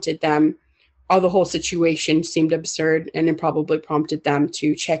prompted them. The whole situation seemed absurd, and it probably prompted them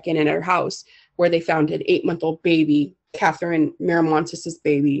to check in at her house, where they found an 8-month-old baby, Catherine Miramontes'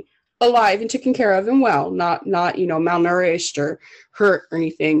 baby, alive and taken care of and well, not malnourished or hurt or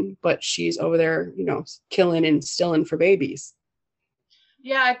anything, but she's over there, killing and stealing for babies.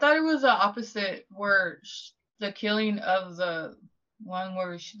 Yeah, I thought it was the opposite, where the killing of the one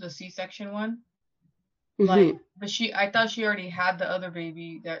where the C-section one. Like, but I thought she already had the other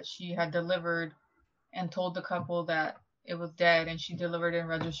baby that she had delivered and told the couple that it was dead, and she delivered it and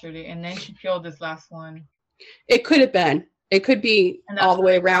registered it, and then she killed this last one. It could have been. It could be all the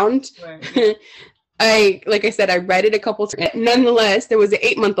way around. Right, yeah. Like I said, I read it a couple times. Nonetheless, there was an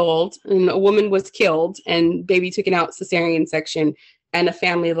 8-month-old, and a woman was killed, and baby taken out cesarean section, and a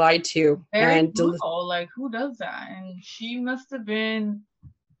family lied to. Very brutal. Like, who does that? And she must have been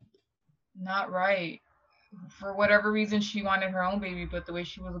not right. For whatever reason, she wanted her own baby, but the way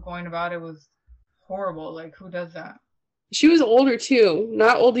she was going about it was horrible. Like, who does that? She was older too,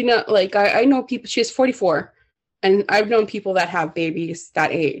 not old enough. Like, I know people. She was 44, and I've known people that have babies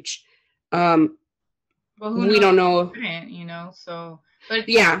that age. But we don't know. So, but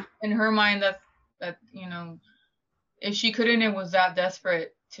yeah, in her mind, that if she couldn't and was that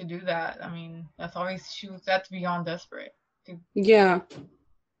desperate to do that, I mean, that's beyond desperate to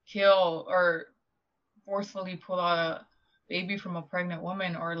kill or forcefully pull out a baby from a pregnant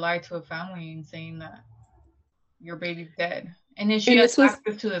woman, or lie to a family and saying that your baby's dead. And then she has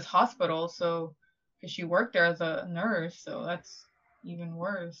access to this hospital, so because she worked there as a nurse, so that's even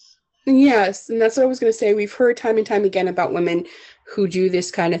worse. Yes, and that's what I was going to say. We've heard time and time again about women who do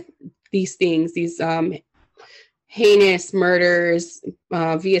these things, these heinous murders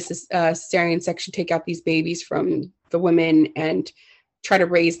via cesarean section, take out these babies from the women and try to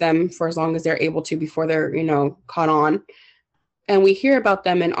raise them for as long as they're able to before they're, caught on. And we hear about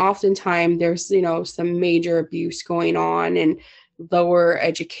them, and oftentimes there's, some major abuse going on, and lower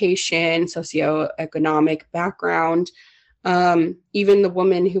education, socioeconomic background. Even the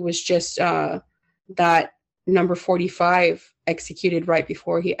woman who was just that number 45 executed right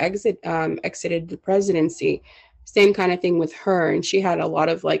before he exited the presidency. Same kind of thing with her, and she had a lot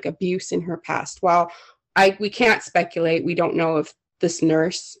of abuse in her past. While we can't speculate, we don't know if this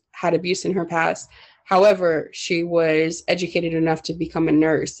nurse had abuse in her past. However, she was educated enough to become a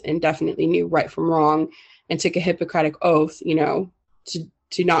nurse and definitely knew right from wrong, and took a Hippocratic oath, to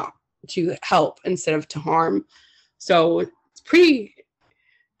help instead of to harm. So it's pretty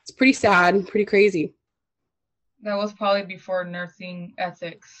sad, pretty crazy. That was probably before nursing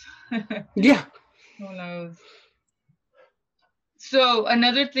ethics. Yeah. Who knows? So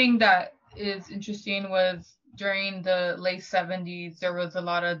another thing that is interesting was during the late 70s, there was a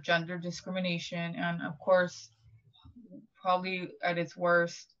lot of gender discrimination, and of course, probably at its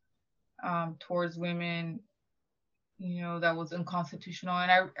worst, towards women, that was unconstitutional.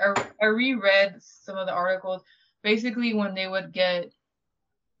 And I reread some of the articles. Basically, when they would get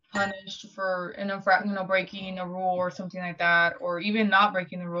punished for breaking a rule or something like that, or even not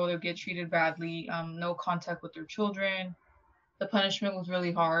breaking the rule, they would get treated badly. No contact with their children. The punishment was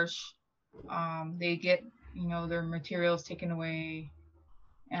really harsh. They get their materials taken away,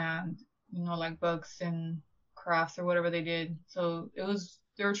 and like books and crafts or whatever they did. So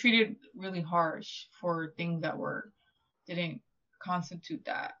they were treated really harsh for things that didn't constitute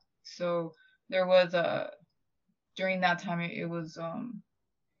that. So there was during that time it was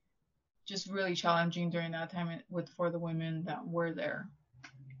just really challenging during that time for the women that were there.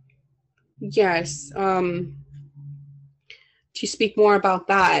 Yes. To speak more about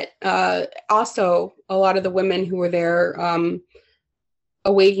that, also a lot of the women who were there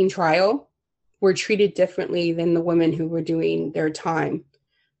awaiting trial were treated differently than the women who were doing their time,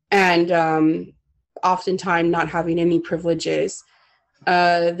 and oftentimes not having any privileges.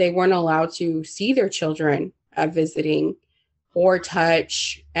 They weren't allowed to see their children at visiting or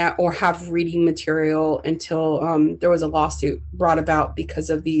touch or have reading material until there was a lawsuit brought about because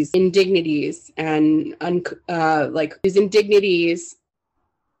of these indignities and these indignities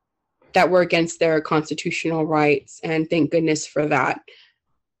that were against their constitutional rights. And thank goodness for that.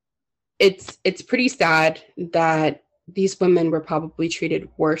 It's pretty sad that these women were probably treated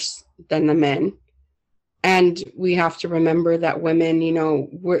worse than the men. And we have to remember that women, you know,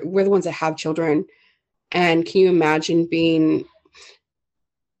 we're the ones that have children. And can you imagine being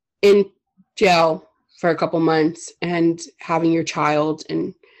in jail for a couple months and having your child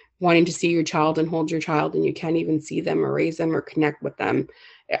and wanting to see your child and hold your child, and you can't even see them or raise them or connect with them?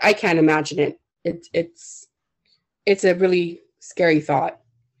 I can't imagine it. It's a really scary thought.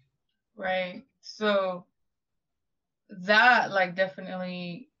 Right. So that like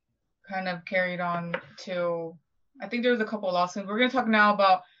definitely kind of carried on to, I think there was a couple of lawsuits. We're going to talk now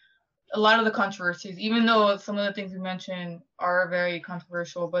about a lot of the controversies, even though some of the things we mentioned are very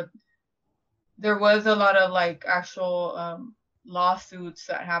controversial, but there was a lot of like actual lawsuits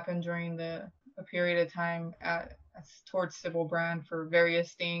that happened during a period of time towards Sybil Brand for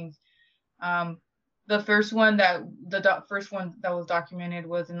various things. The first one that was documented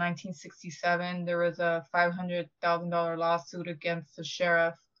was in 1967. There was a $500,000 lawsuit against the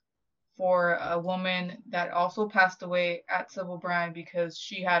sheriff for a woman that also passed away at Sybil Brand because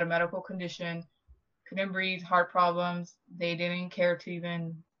she had a medical condition, couldn't breathe, heart problems. They didn't care to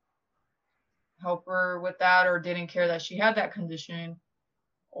even help her with that, or didn't care that she had that condition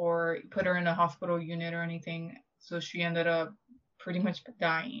or put her in a hospital unit or anything. So she ended up pretty much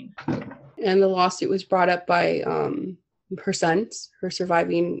dying. And the lawsuit was brought up by her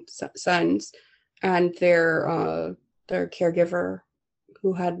surviving sons, and their caregiver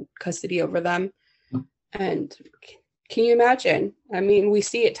who had custody over them. And can you imagine? I mean, we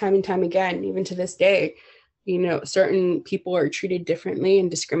see it time and time again, even to this day. You know, certain people are treated differently and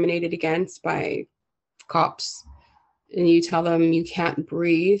discriminated against by cops. And you tell them you can't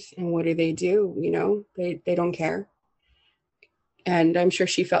breathe, and what do? You know, they don't care. And I'm sure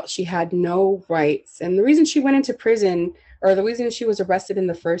she felt she had no rights. And the reason she went into prison, or the reason she was arrested in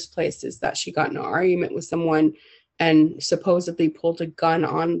the first place, is that she got in an argument with someone and supposedly pulled a gun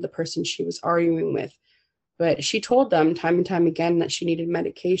on the person she was arguing with. But she told them time and time again that she needed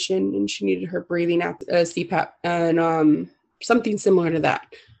medication and she needed her breathing CPAP and something similar to that.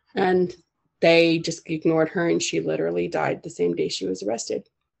 And they just ignored her, and she literally died the same day she was arrested.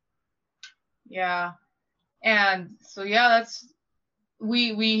 Yeah. And so, yeah, that's,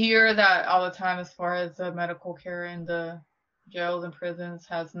 we hear that all the time as far as the medical care in the jails and prisons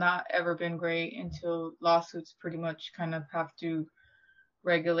has not ever been great until lawsuits pretty much kind of have to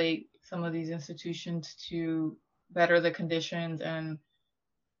regulate some of these institutions to better the conditions and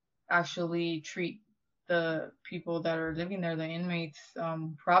actually treat the people that are living there, the inmates,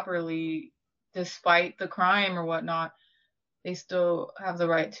 properly. Despite the crime or whatnot, they still have the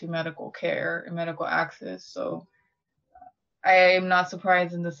right to medical care and medical access. So I am not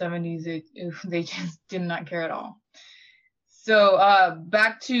surprised in the 70s they just did not care at all. So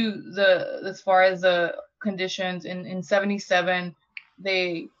back to as far as the conditions in 77,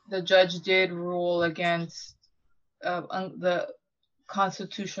 the judge did rule against the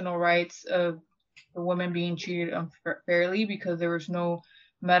constitutional rights of the women being treated unfairly because there was no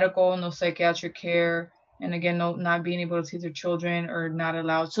medical, no psychiatric care, and again, not being able to see their children or not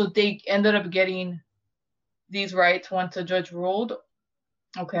allowed. So they ended up getting these rights once the judge ruled.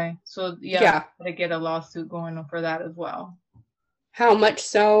 Okay, so yeah. They get a lawsuit going on for that as well. How much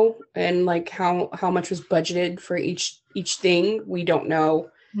so, and like how much was budgeted for each thing, we don't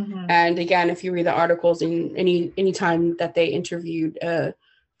know. Mm-hmm. And again, if you read the articles, in any time that they interviewed a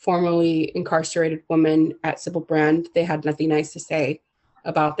formerly incarcerated woman at Sybil Brand, they had nothing nice to say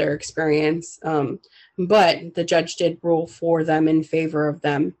about their experience. But the judge did rule for them in favor of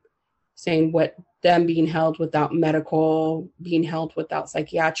them, saying what them being held without medical, being held without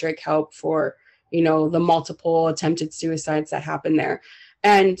psychiatric help for, you know, the multiple attempted suicides that happened there.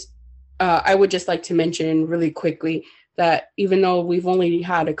 And I would just like to mention really quickly that even though we've only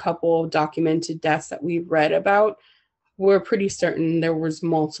had a couple documented deaths that we've read about, we're pretty certain there was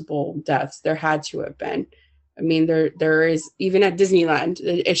multiple deaths. There had to have been. I mean, there is, even at Disneyland,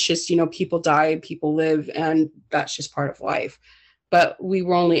 it's just, you know, people die, people live, and that's just part of life. But we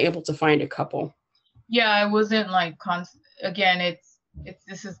were only able to find a couple. Yeah, it wasn't like again,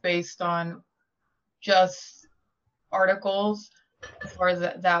 this is based on just articles as far as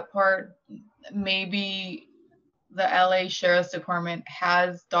that part. Maybe the LA Sheriff's Department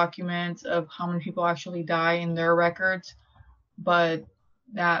has documents of how many people actually die in their records, but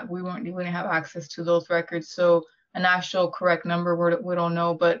that we wouldn't have access to those records. So an actual correct number we don't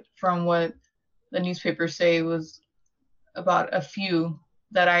know, but from what the newspapers say, it was about a few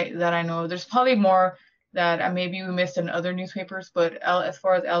that I know. There's probably more that maybe we missed in other newspapers, but as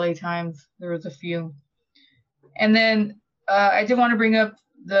far as LA Times, there was a few. And then I did want to bring up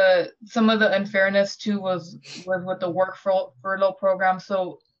some of the unfairness too was with the work furlough program.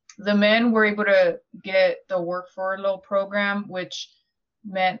 So the men were able to get the work furlough program, which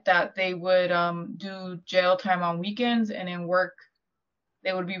meant that they would do jail time on weekends and then work.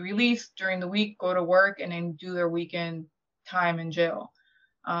 They would be released during the week, go to work, and then do their weekend time in jail.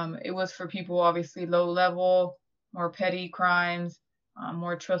 It was for people obviously low level, more petty crimes,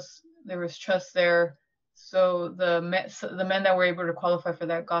 more trust. There was trust there. So the men that were able to qualify for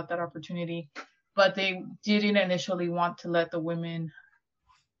that got that opportunity, but they didn't initially want to let the women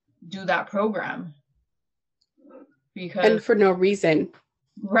do that program and for no reason.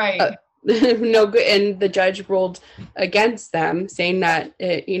 Right. No good, and the judge ruled against them, saying that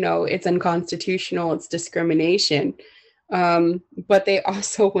it's unconstitutional, it's discrimination. But they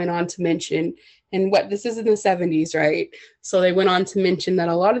also went on to mention, and this is in the 70s, right? So they went on to mention that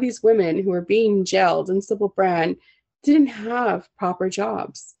a lot of these women who were being jailed in Sybil Brand didn't have proper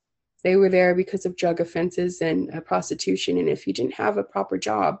jobs. They were there because of drug offenses and prostitution, and if you didn't have a proper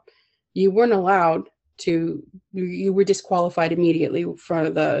job, you weren't allowed to, you were disqualified immediately for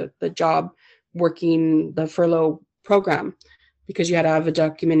the job working the furlough program, because you had to have a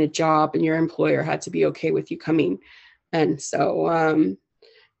documented job and your employer had to be okay with you coming. And so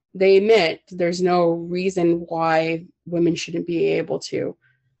they admit there's no reason why women shouldn't be able to.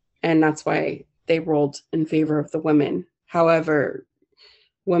 And that's why they ruled in favor of the women. However,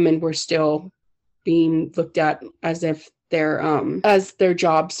 women were still being looked at as if their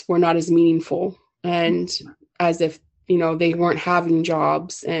jobs were not as meaningful, and as if they weren't having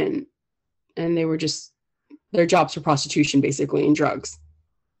jobs, and they were just, their jobs were prostitution basically and drugs.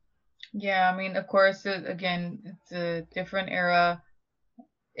 Yeah, I mean, of course, again, it's a different era,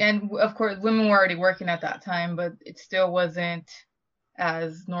 and of course women were already working at that time, but it still wasn't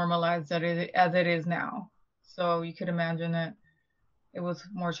as normalized as it is now. So you could imagine that it was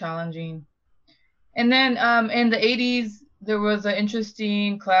more challenging. And then in the 80s, there was an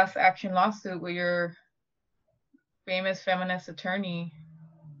interesting class action lawsuit with your famous feminist attorney,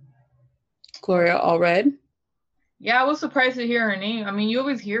 Gloria Allred. Yeah, I was surprised to hear her name. I mean, you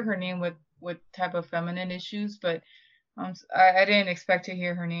always hear her name with type of feminine issues, but I didn't expect to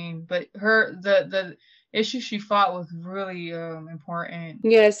hear her name. But the issue she fought was really important.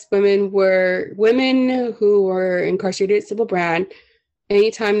 Yes, women who were incarcerated at Sybil Brand.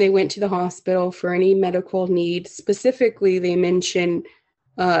 Anytime they went to the hospital for any medical need, specifically they mentioned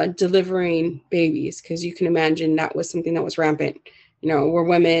delivering babies, because you can imagine that was something that was rampant. We're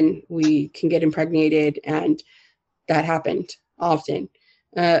women, we can get impregnated, and that happened often.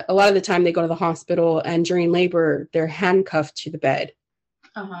 A lot of the time they go to the hospital, and during labor, they're handcuffed to the bed.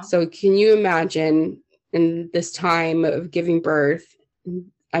 Uh-huh. So can you imagine in this time of giving birth?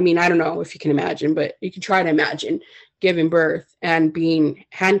 I mean, I don't know if you can imagine, but you can try to imagine giving birth and being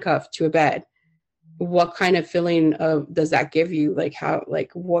handcuffed to a bed. What kind of feeling does that give you?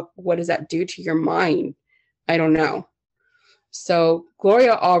 What does that do to your mind? I don't know. So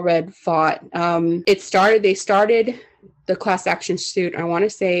Gloria Allred fought. They started the class action suit, I want to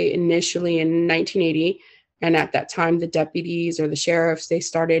say initially in 1980. And at that time, the deputies or the sheriffs, they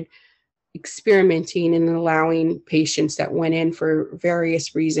started experimenting and allowing patients that went in for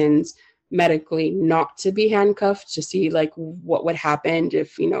various reasons medically not to be handcuffed, to see what would happen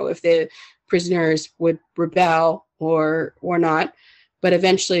if the prisoners would rebel or not. But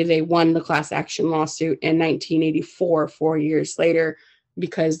eventually they won the class action lawsuit in 1984, 4 years later,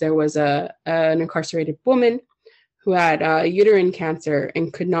 because there was an incarcerated woman who had uterine cancer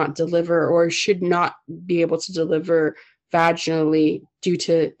and could not deliver, or should not be able to deliver vaginally due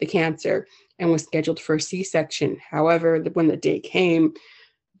to the cancer, and was scheduled for a C-section. However, when the day came,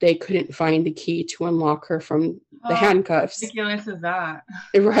 they couldn't find the key to unlock her from the handcuffs. How ridiculous is that?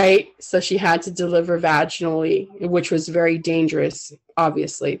 Right. So she had to deliver vaginally, which was very dangerous,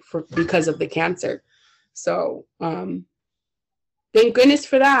 obviously, because of the cancer. So thank goodness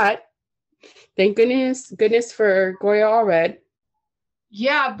for that. Thank goodness for Gloria Allred.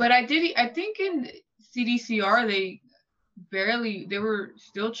 Yeah, but I think in CDCR they were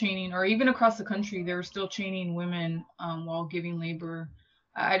still chaining, or even across the country they were still chaining women while giving labor.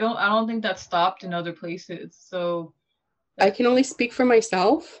 I don't think that stopped in other places. So I can only speak for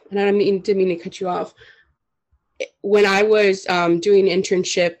myself, and I didn't mean to cut you off. When I was doing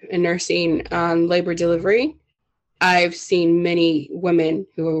internship in nursing on labor delivery, I've seen many women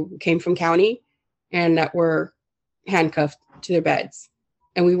who came from county and that were handcuffed to their beds,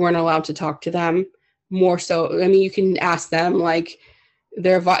 and we weren't allowed to talk to them. More so, I mean, you can ask them like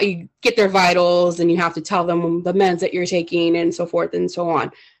you get their vitals, and you have to tell them the meds that you're taking and so forth and so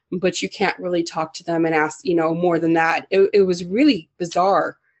on. But you can't really talk to them and ask, more than that. It was really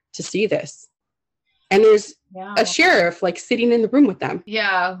bizarre to see this. And there's a sheriff like sitting in the room with them.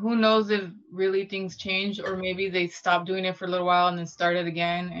 Yeah, who knows if really things changed, or maybe they stopped doing it for a little while and then started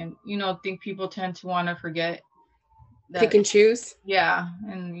again. And I think people tend to want to forget that. Pick and choose. Yeah,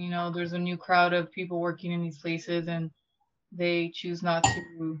 and there's a new crowd of people working in these places, and they choose not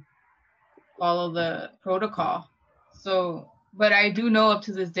to follow the protocol. So, but I do know up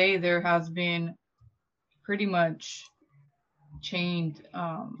to this day there has been pretty much chained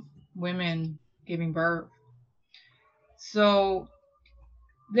women giving birth. So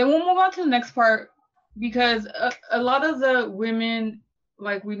then we'll move on to the next part, because a lot of the women,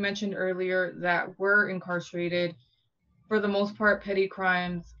 like we mentioned earlier, that were incarcerated, for the most part, petty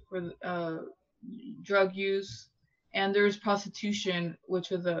crimes, for drug use, and there's prostitution, which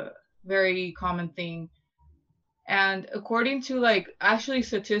was a very common thing. And according to actually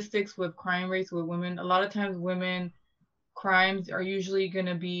statistics with crime rates with women, a lot of times women crimes are usually going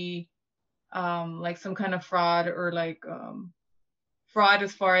to be like some kind of fraud, or fraud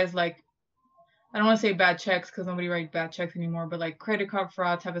as far as I don't want to say bad checks, because nobody writes bad checks anymore, but like credit card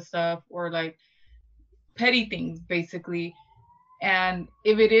fraud type of stuff, or like petty things basically. And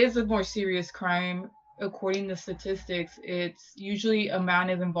if it is a more serious crime, according to statistics, it's usually a man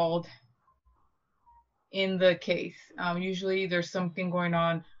is involved in the case. Usually there's something going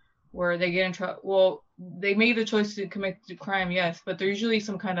on where they get in trouble. Well, they made the choice to commit the crime, yes, but there's usually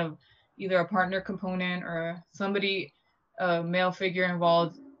some kind of either a partner component or somebody, a male figure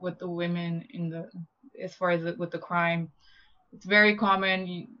involved with the women as far as with the crime. It's very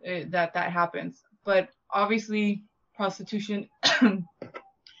common that happens. But obviously prostitution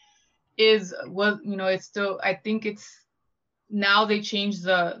it's still, I think it's now they changed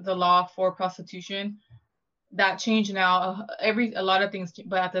the law for prostitution. That changed now. A lot of things,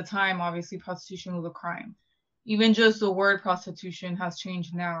 but at the time, obviously, prostitution was a crime. Even just the word prostitution has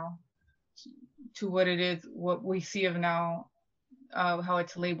changed now to what it is, what we see of now, how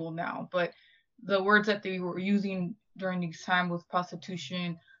it's labeled now. But the words that they were using during this time was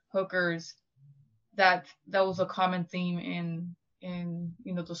prostitution, hookers. That was a common theme in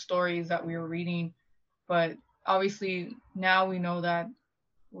the stories that we were reading. But obviously now we know that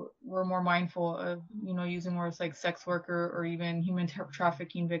we're more mindful of using words like sex worker or even human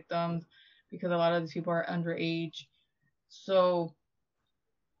trafficking victims, because a lot of these people are underage. So,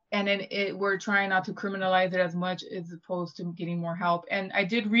 and then we're trying not to criminalize it as much as opposed to getting more help. And I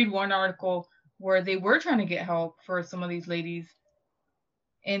did read one article where they were trying to get help for some of these ladies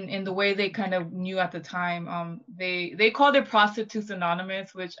in the way they kind of knew at the time. They called it Prostitutes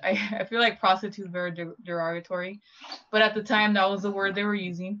Anonymous, which I feel like prostitute is very derogatory, but at the time that was the word they were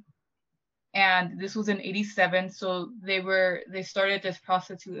using. And this was in 87, so they started this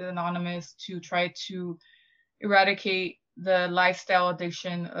Prostitute Anonymous to try to eradicate the lifestyle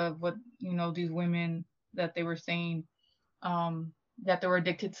addiction of what these women, that they were saying that they were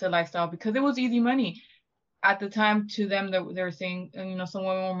addicted to lifestyle because it was easy money. At the time, to them, they were saying, some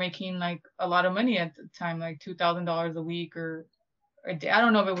women were making like a lot of money at the time, like $2,000 a week or a day. I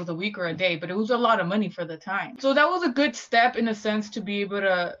don't know if it was a week or a day, but it was a lot of money for the time. So that was a good step in a sense to be able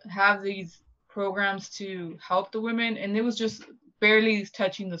to have these programs to help the women. And it was just barely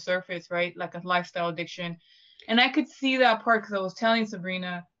touching the surface, right? Like a lifestyle addiction. And I could see that part because I was telling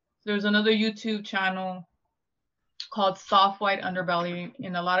Sabrina, there's another YouTube channel called Soft White Underbelly,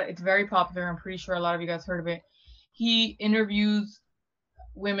 and it's very popular. I'm pretty sure a lot of you guys heard of it. He interviews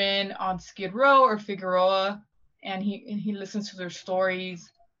women on Skid Row or Figueroa, and he listens to their stories.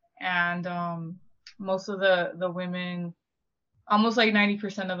 And most of the women, almost like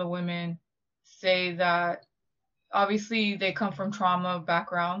 90% of the women, say that obviously they come from trauma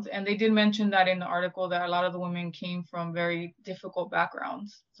backgrounds, and they did mention that in the article that a lot of the women came from very difficult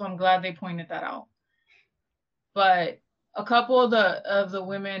backgrounds. So I'm glad they pointed that out. But a couple of the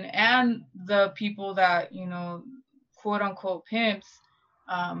women and the people that, quote unquote pimps,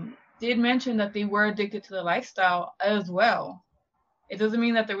 did mention that they were addicted to the lifestyle as well. It doesn't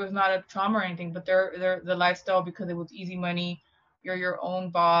mean that there was not a trauma or anything, but the lifestyle, because it was easy money, you're your own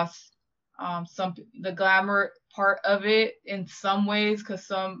boss. The glamour part of it in some ways, because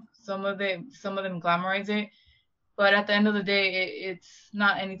some of them glamorize it. But at the end of the day, it's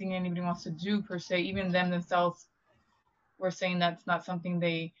not anything anybody wants to do per se. Even them themselves were saying that's not something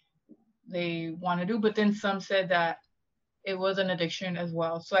they they want to do. But then some said that it was an addiction as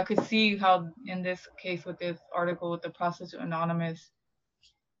well. So I could see how in this case with this article with the Prostitute Anonymous,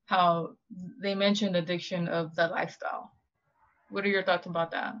 how they mentioned addiction of the lifestyle. What are your thoughts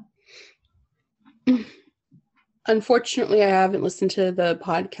about that? Unfortunately, I haven't listened to the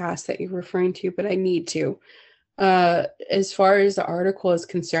podcast that you're referring to, but I need to. As far as the article is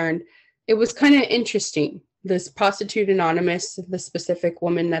concerned, it was kind of interesting. This Prostitute Anonymous, the specific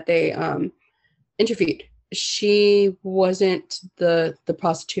woman that they interviewed, she wasn't the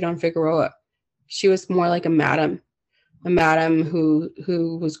prostitute on Figueroa. She was more like a madam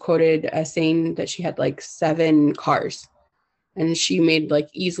who was quoted as saying that she had like 7 cars. And she made like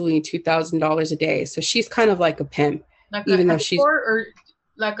easily $2,000 a day. So she's kind of like a pimp, like even though she's or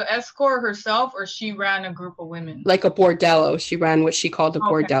like an escort herself, or she ran a group of women. Like a bordello. She ran what she called a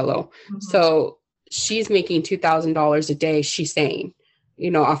bordello. Mm-hmm. So she's making $2,000 a day. She's saying,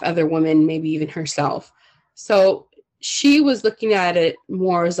 off other women, maybe even herself. So she was looking at it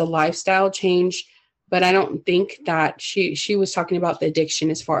more as a lifestyle change, but I don't think that she was talking about the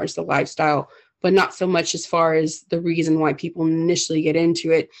addiction as far as the lifestyle, but not so much as far as the reason why people initially get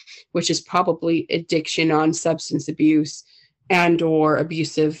into it, which is probably addiction on substance abuse and or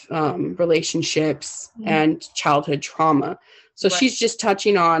abusive relationships and childhood trauma. So she's just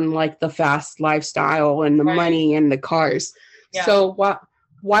touching on like the fast lifestyle and the money and the cars. Yeah. So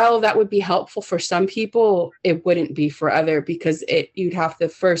while that would be helpful for some people, it wouldn't be for other, because you'd have to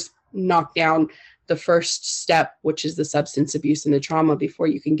first knock down the first step, which is the substance abuse and the trauma, before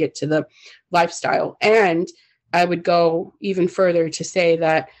you can get to the lifestyle. And I would go even further to say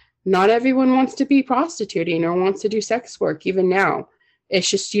that not everyone wants to be prostituting or wants to do sex work even now. It's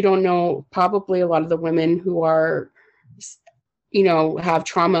just, you don't know, probably a lot of the women who are, have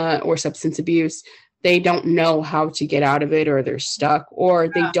trauma or substance abuse, they don't know how to get out of it, or they're stuck, or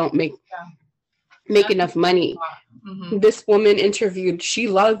they don't make enough money. Mm-hmm. This woman interviewed, she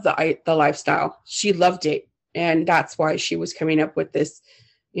loved the lifestyle. She loved it. And that's why she was coming up with this,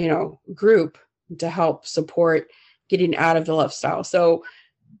 group to help support getting out of the lifestyle. So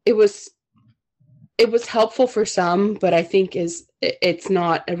it was helpful for some, but I think it's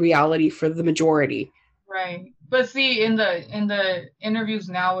not a reality for the majority. Right. But see, in the interviews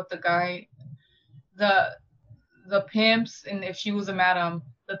now with the guy, the pimps, and if she was a madam,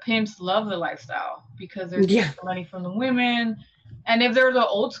 the pimps love the lifestyle because there's money from the women. And if they're the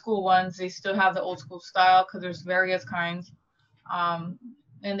old school ones, they still have the old school style because there's various kinds.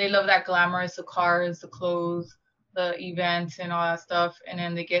 And they love that glamorous, the cars, the clothes, the events and all that stuff. And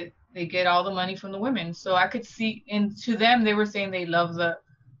then they get all the money from the women. So I could see, and to them, they were saying they love the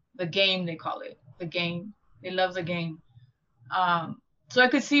game, they call it, the game. They love the game. So I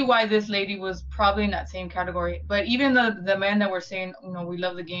could see why this lady was probably in that same category. But even the men that were saying, we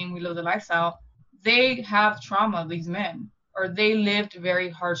love the game, we love the lifestyle, they have trauma, these men, or they lived very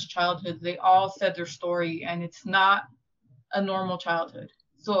harsh childhoods. They all said their story, and it's not a normal childhood.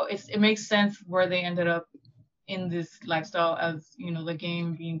 So it makes sense where they ended up in this lifestyle as, the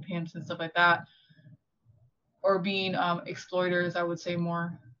game, being pimps and stuff like that, or being exploiters, I would say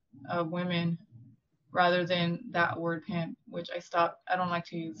more, of women, rather than that word pimp, which I don't like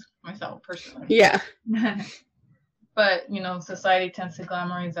to use myself personally. Yeah. But, society tends to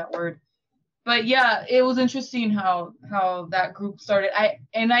glamorize that word. But yeah, it was interesting how that group started.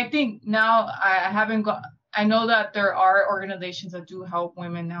 I think now I know that there are organizations that do help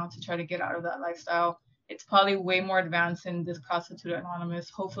women now to try to get out of that lifestyle. It's probably way more advanced in this Prostitute Anonymous.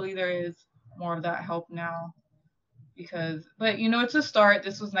 Hopefully there is more of that help now. But it's a start.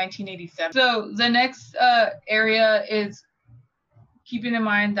 This was 1987. So the next area is keeping in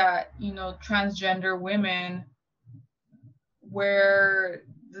mind that, transgender women, where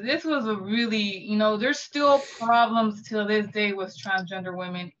this was a really, there's still problems till this day with transgender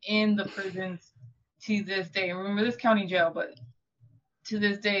women in the prisons to this day. Remember, this county jail, but to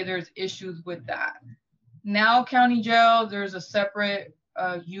this day, there's issues with that. Now, county jail, there's a separate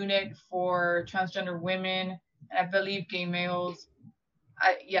unit for transgender women, and I believe gay males.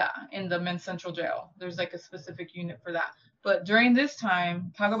 In the men's central jail, there's like a specific unit for that. But during this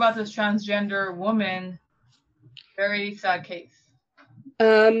time, talk about this transgender woman, very sad case.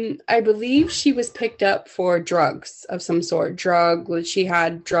 I believe she was picked up for drugs of some sort. She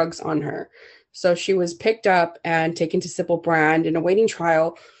had drugs on her. So she was picked up and taken to Sybil Brand in a waiting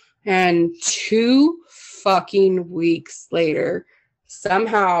trial. And 2 fucking weeks later,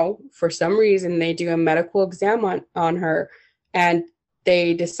 somehow, for some reason, they do a medical exam on her. And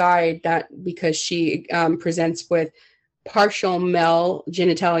they decide that because she presents with partial male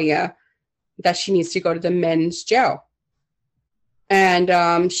genitalia, that she needs to go to the men's jail.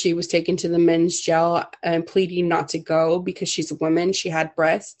 And she was taken to the men's jail and pleading not to go because she's a woman. She had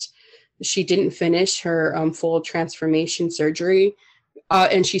breasts. She didn't finish her full transformation surgery,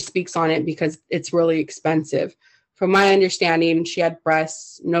 and she speaks on it because it's really expensive. From my understanding, she had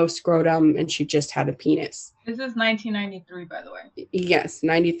breasts, no scrotum, and she just had a penis. This is 1993, by the way. Yes,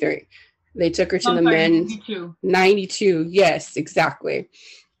 93. They took her to I'm the sorry, men's 92. 92. Yes, exactly.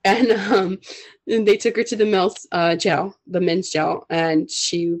 And they took her to the men's jail, and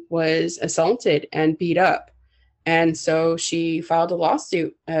she was assaulted and beat up. And so she filed a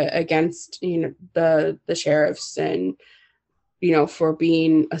lawsuit against the sheriffs and for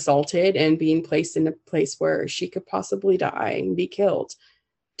being assaulted and being placed in a place where she could possibly die and be killed.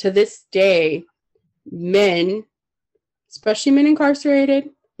 To this day, men, especially men incarcerated,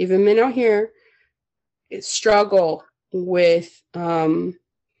 even men out here, struggle with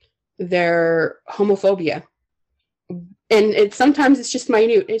their homophobia. And sometimes it's just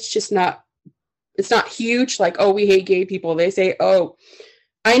minute. It's not huge, like, oh, we hate gay people. They say, oh,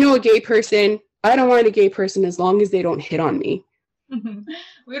 I know a gay person. I don't want a gay person as long as they don't hit on me.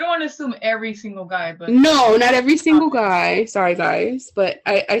 We don't want to assume every single guy, but no, not every single guy. Sorry, guys, but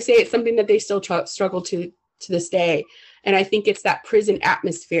I say it's something that they still struggle to this day. And I think it's that prison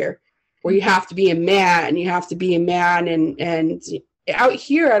atmosphere where you have to be a man. You have to be a man, and out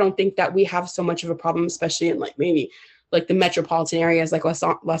here, I don't think that we have so much of a problem, especially in maybe the metropolitan areas like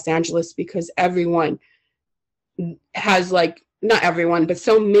Los Angeles, because everyone has not everyone, but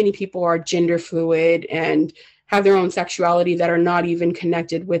so many people are gender fluid and have their own sexuality that are not even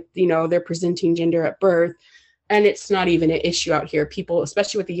connected with, their presenting gender at birth. And it's not even an issue out here. People,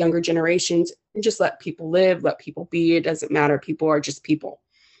 especially with the younger generations, just let people live, let people be. It doesn't matter. People are just people.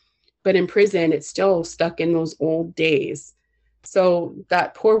 But in prison, it's still stuck in those old days. So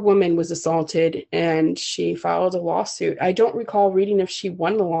that poor woman was assaulted and she filed a lawsuit. I don't recall reading if she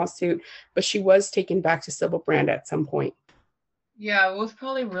won the lawsuit, but she was taken back to Sybil Brand at some point. Yeah, it was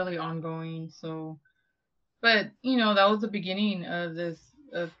probably really ongoing. So, but that was the beginning of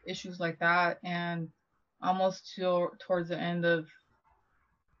issues like that, and almost towards the end of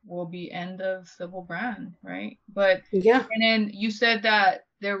Sybil Brand, right? But yeah, and then you said that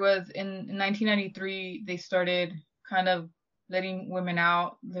there was in 1993 they started kind of letting women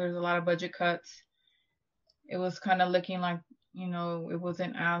out. There's a lot of budget cuts. It was kind of looking like it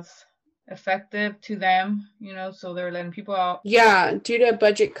wasn't as effective to them, so they were letting people out. Yeah, due to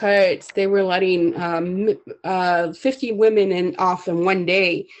budget cuts, they were letting 50 women off in one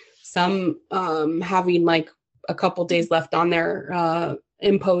day, some having a couple days left on their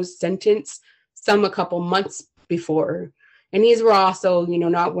imposed sentence, some a couple months before. And these were also,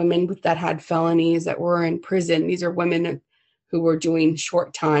 not women that had felonies that were in prison. These are women who were doing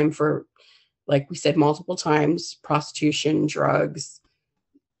short time for, like we said multiple times, prostitution, drugs,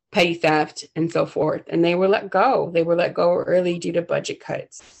 petty theft, and so forth. And they were let go. They were let go early due to budget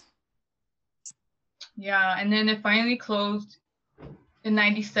cuts. Yeah, and then it finally closed in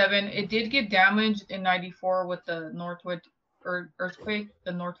 97. It did get damaged in 94 with the Northwood earthquake,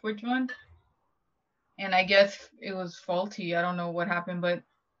 the Northwood one. And I guess it was faulty. I don't know what happened, but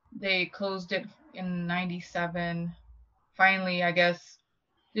they closed it in 97. Finally, I guess.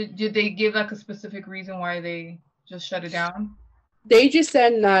 Did they give a specific reason why they just shut it down? They just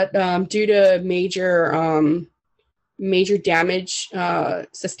said that due to major damage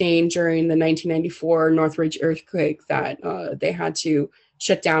sustained during the 1994 Northridge earthquake that they had to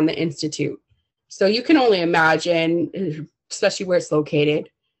shut down the institute. So you can only imagine, especially where it's located,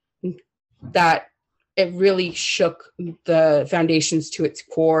 that it really shook the foundations to its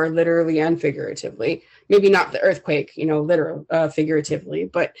core, literally and figuratively. Maybe not the earthquake, figuratively,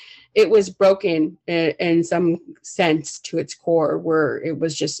 but it was broken in some sense to its core, where it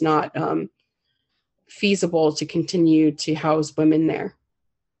was just not feasible to continue to house women there.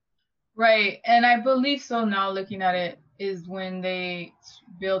 Right. And I believe so now, looking at it, is when they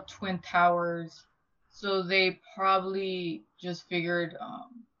built Twin Towers. So they probably just figured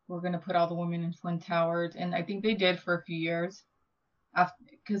we're going to put all the women in Twin Towers. And I think they did for a few years,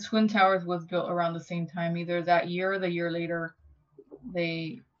 because Twin Towers was built around the same time, either that year or the year later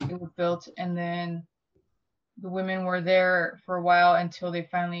it was built. And then the women were there for a while until they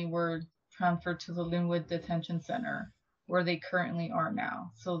finally were transferred to the Linwood Detention Center, where they currently are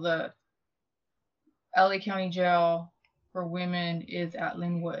now. So the LA County Jail for women is at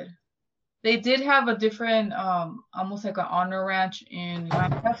Linwood. They did have a different, almost like an honor ranch in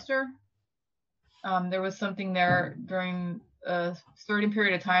Lancaster. There was something there during a certain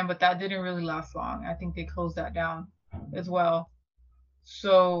period of time, but that didn't really last long. I think they closed that down as well.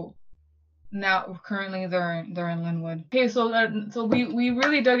 So now currently they're in Linwood. Okay, so we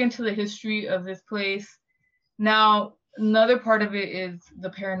really dug into the history of this place. Now another part of it is the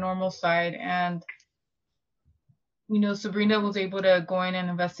paranormal side, and Sabrina was able to go in and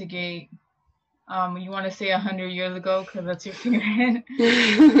investigate. You want to say 100 years ago because that's your favorite.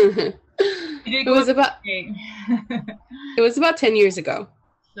 It was about 10 years ago.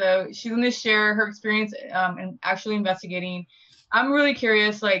 So she's going to share her experience in actually investigating. I'm really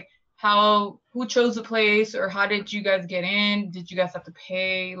curious, like, who chose the place, or how did you guys get in? Did you guys have to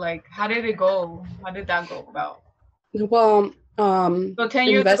pay? Like, how did it go? How did that go about? Well, so 10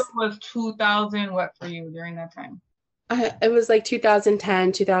 years ago was 2000. What for you during that time? It was like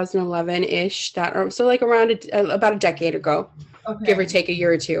 2010, 2011 ish. So like around about a decade ago, okay. Give or take a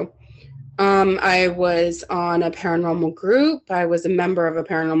year or two. I was on a paranormal group. I was a member of a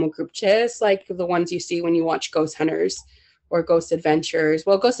paranormal group, just like the ones you see when you watch Ghost Hunters or Ghost Adventures.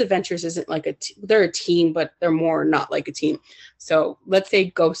 Well, Ghost Adventures isn't like they're a team, but they're more not like a team. So let's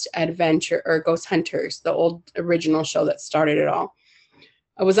say Ghost Adventure or Ghost Hunters, the old original show that started it all.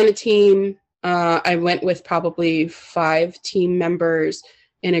 I was on a team. I went with probably 5 team members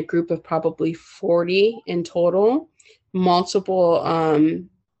in a group of probably 40 in total, multiple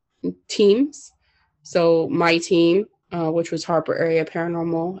teams. So my team, which was Harper Area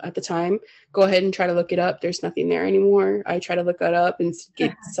Paranormal at the time, go ahead and try to look it up. There's nothing there anymore. I try to look that up and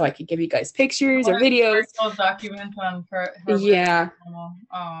get so I could give you guys pictures or videos. Documents on yeah.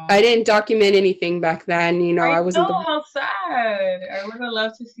 I didn't document anything back then. I wasn't. How sad! I would have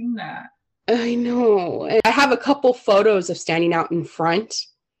loved to see that. I know. I have a couple photos of standing out in front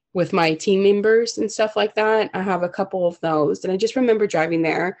with my team members and stuff like that. I have a couple of those. And I just remember driving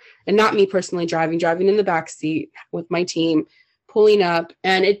there, and not me personally driving in the back seat with my team, pulling up,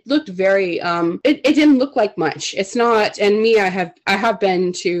 and it looked very it didn't look like much. It's not, and me, I have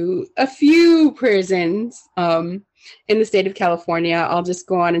been to a few prisons in the state of California. I'll just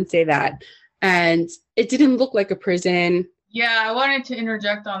go on and say that. And it didn't look like a prison. Yeah, I wanted to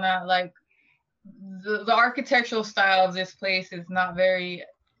interject on that. Like the architectural style of this place is not very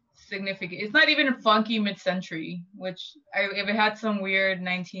significant. It's not even funky mid-century, which if it had some weird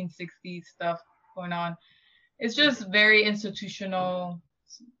 1960s stuff going on. It's just very institutional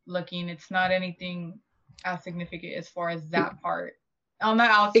looking. It's not anything as significant as far as that part. On the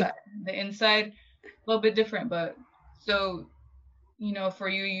outside, the inside, a little bit different. But so, for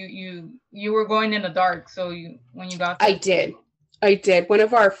you were going in the dark. So when you got there, I did. One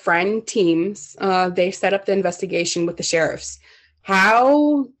of our friend teams, they set up the investigation with the sheriffs.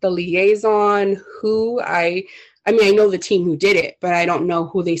 How the liaison, I know the team who did it, but I don't know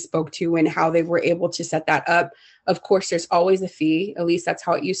who they spoke to and how they were able to set that up. Of course, there's always a fee. At least that's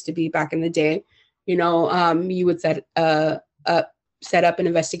how it used to be back in the day. You would set up an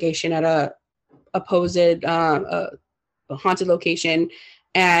investigation at a haunted location,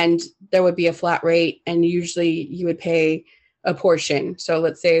 and there would be a flat rate, and usually you would pay a portion. So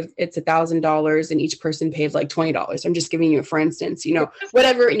let's say it's $1,000 and each person paid like $20. I'm just giving you for instance,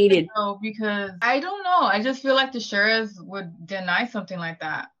 whatever it needed. Because I don't know. I just feel like the sheriffs would deny something like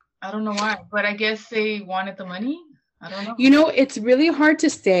that. I don't know why, but I guess they wanted the money. I don't know. It's really hard to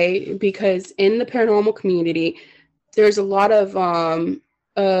say because in the paranormal community, there's a lot of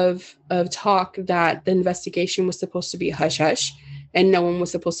talk that the investigation was supposed to be hush hush, and no one was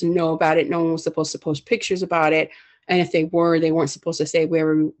supposed to know about it. No one was supposed to post pictures about it. And if they weren't supposed to say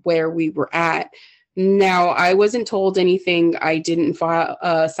where we were at. Now, I wasn't told anything. I didn't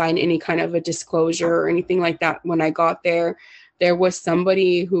sign any kind of a disclosure or anything like that when I got there. There was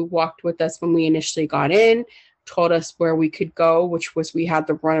somebody who walked with us when we initially got in, told us where we could go, which was we had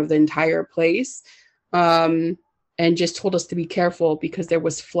the run of the entire place, and just told us to be careful because there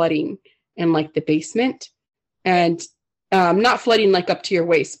was flooding in like the basement. And not flooding like up to your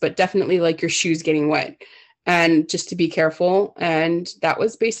waist, but definitely like your shoes getting wet. And just to be careful. And that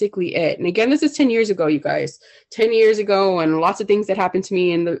was basically it. And again, this is 10 years ago, you guys. 10 years ago, and lots of things that happened to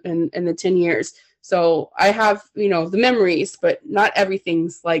me in the 10 years. So I have, the memories, but not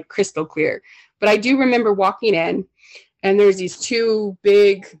everything's like crystal clear. But I do remember walking in, and there's these 2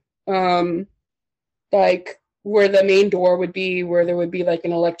 big, like where the main door would be, where there would be like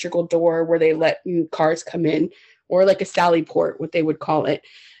an electrical door where they let cars come in, or like a sally port, what they would call it.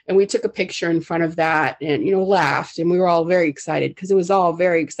 And we took a picture in front of that and, laughed. And we were all very excited because it was all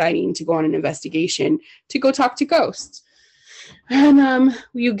very exciting to go on an investigation, to go talk to ghosts. And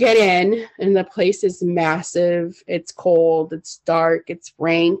you get in, and the place is massive. It's cold. It's dark. It's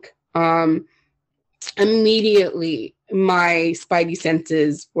rank. Immediately, my spidey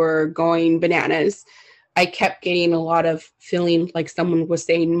senses were going bananas. I kept getting a lot of feeling like someone was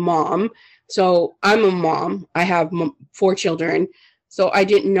saying mom. So I'm a mom. I have 4 children. So I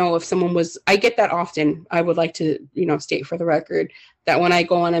didn't know if someone was, I get that often. I would like to, state for the record that when I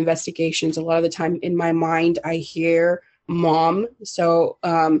go on investigations, a lot of the time in my mind, I hear mom. So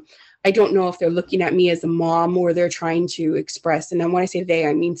I don't know if they're looking at me as a mom or they're trying to express. And then when I say they,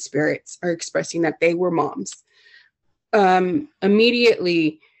 I mean spirits are expressing that they were moms.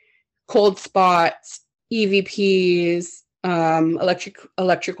 Immediately, cold spots, EVPs,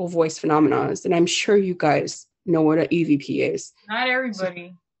 electrical voice phenomena. And I'm sure you guys know what an EVP is. Not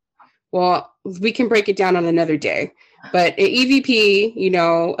everybody. Well, we can break it down on another day. But an EVP,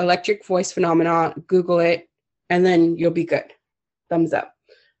 electric voice phenomena, Google it, and then you'll be good. Thumbs up.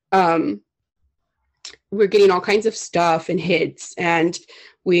 We're getting all kinds of stuff and hits, and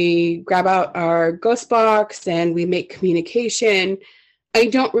we grab out our ghost box and we make communication. I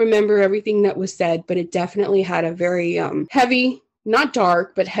don't remember everything that was said, but it definitely had a very heavy, not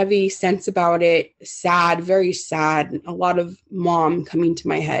dark, but heavy sense about it. Sad, very sad. A lot of mom coming to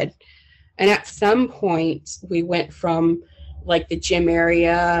my head. And at some point, we went from like the gym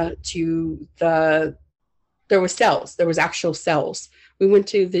area to there was cells. There was actual cells. We went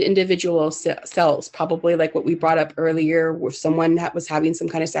to the individual cells, probably like what we brought up earlier, with someone that was having some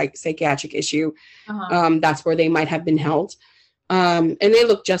kind of psychiatric issue. That's where they might have been held. And they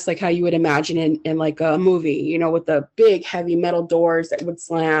look just like how you would imagine in like a movie, with the big heavy metal doors that would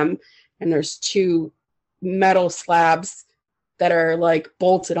slam. And there's 2 metal slabs that are like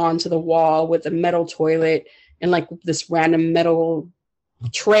bolted onto the wall with a metal toilet and like this random metal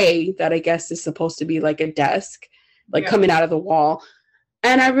tray that I guess is supposed to be like a desk, like coming out of the wall.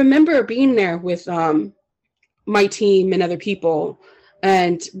 And I remember being there with my team and other people,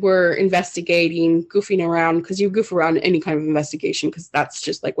 and we're investigating, goofing around, because you goof around in any kind of investigation, because that's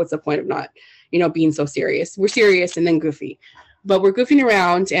just like, what's the point of not, being so serious? We're serious and then goofy. But we're goofing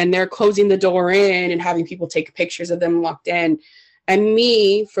around, and they're closing the door in and having people take pictures of them locked in. And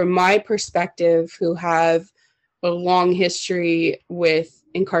me, from my perspective, who have a long history with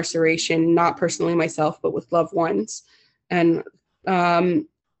incarceration, not personally myself, but with loved ones, and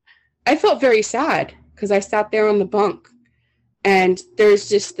I felt very sad because I sat there on the bunk, and there's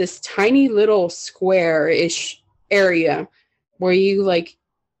just this tiny little square-ish area where you like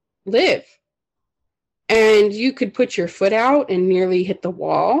live, and you could put your foot out and nearly hit the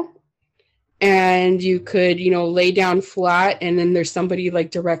wall, and you could, lay down flat, and then there's somebody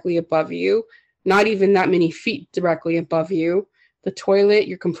like directly above you, not even that many feet directly above you. The toilet,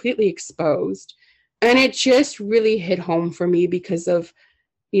 you're completely exposed. And it just really hit home for me because of,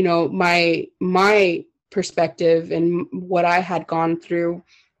 my perspective and what I had gone through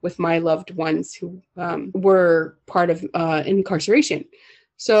with my loved ones who were part of incarceration.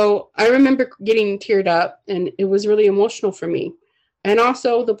 So I remember getting teared up, and it was really emotional for me. And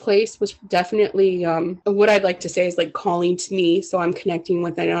also the place was definitely, what I'd like to say is like calling to me. So I'm connecting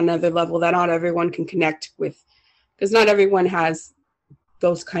with it on another level that not everyone can connect with, because not everyone has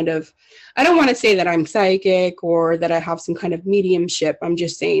those kind of, I don't want to say that I'm psychic or that I have some kind of mediumship. I'm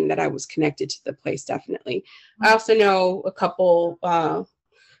just saying that I was connected to the place, definitely. I also know a couple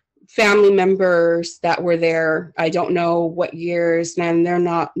family members that were there. I don't know what years, and they're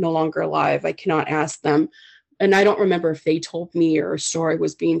no longer alive. I cannot ask them. And I don't remember if they told me or a story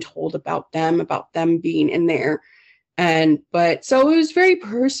was being told about them being in there. But so it was very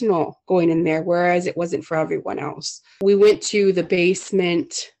personal going in there, whereas it wasn't for everyone else. We went to the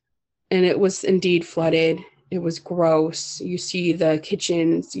basement, and it was indeed flooded. It was gross. You see the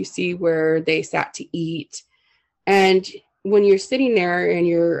kitchens, you see where they sat to eat. And when you're sitting there and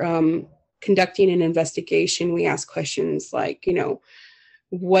you're conducting an investigation, we ask questions like,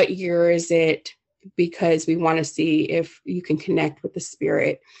 what year is it? Because we want to see if you can connect with the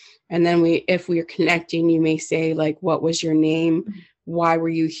spirit. And then if we're connecting, you may say, like, what was your name? Why were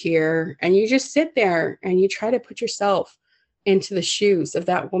you here? And you just sit there and you try to put yourself into the shoes of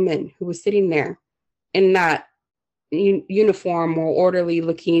that woman who was sitting there in that uniform or orderly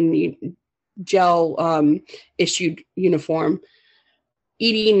looking gel issued uniform,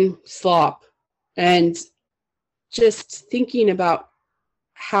 eating slop, and just thinking about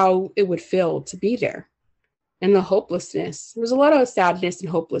how it would feel to be there. And the hopelessness. There was a lot of sadness and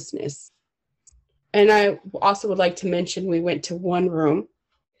hopelessness. And I also would like to mention we went to one room,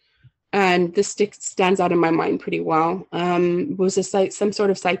 and this stands out in my mind pretty well. It was some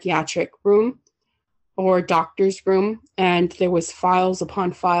sort of psychiatric room or doctor's room, and there was files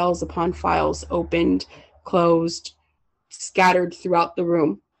upon files upon files, opened, closed, scattered throughout the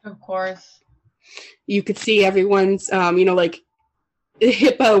room. Of course. You could see everyone's,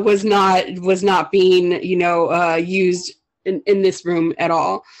 HIPAA was not being, used in this room at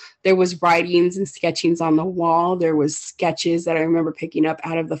all. There was writings and sketchings on the wall. There was sketches that I remember picking up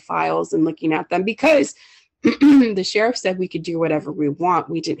out of the files and looking at them because the sheriff said we could do whatever we want.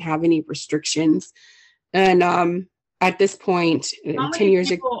 We didn't have any restrictions. And at this point, How 10 many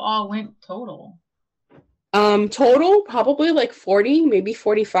years ago, people all went total? total, probably like 40, maybe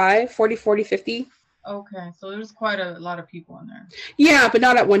 45, 40, 40, 50. Okay, so there's quite a lot of people in there. Yeah, but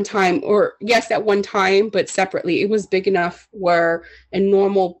not at one time. Or yes, at one time, but separately. It was big enough where in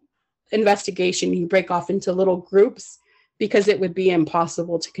normal investigation, you break off into little groups because it would be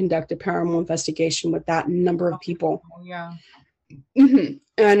impossible to conduct a paranormal investigation with that number of people. Yeah. Mm-hmm.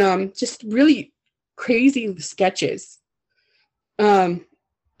 And just really crazy sketches.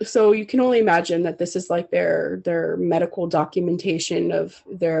 So you can only imagine that this is like their medical documentation of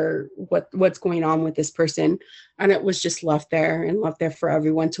their what's going on with this person, and it was just left there for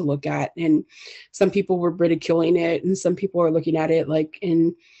everyone to look at. And some people were ridiculing it, and some people are looking at it like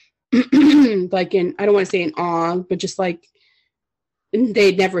in like in, I don't want to say in awe, but just like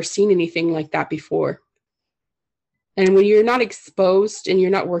they'd never seen anything like that before. And when you're not exposed and you're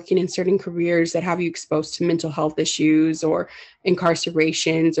not working in certain careers that have you exposed to mental health issues or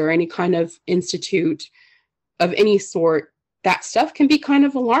incarcerations or any kind of institute of any sort, that stuff can be kind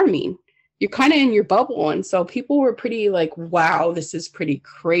of alarming. You're kind of in your bubble. And so people were pretty like, wow, this is pretty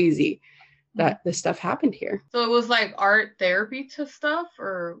crazy that this stuff happened here. So it was like art therapy to stuff,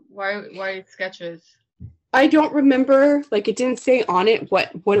 or why sketches? I don't remember, like it didn't say on it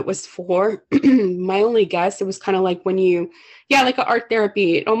what it was for. My only guess, it was kind of like when like an art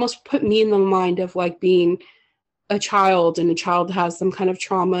therapy. It almost put me in the mind of like being a child and a child has some kind of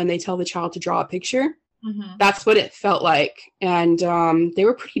trauma and they tell the child to draw a picture. Mm-hmm. That's what it felt like. And they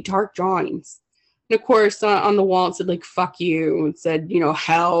were pretty dark drawings. And of course, on the wall, it said like, fuck you. It said,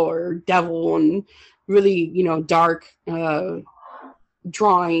 hell or devil and really, dark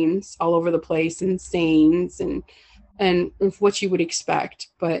drawings all over the place and sayings and what you would expect.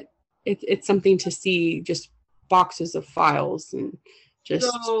 But it's something to see, just boxes of files and just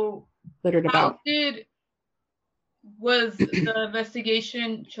littered about. Was the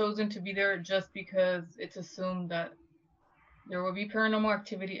investigation chosen to be there just because it's assumed that there will be paranormal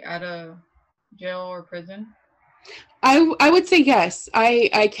activity at a jail or prison? I would say yes.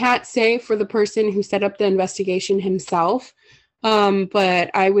 I can't say for the person who set up the investigation himself, but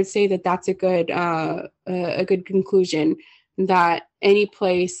I would say that that's a good conclusion, that any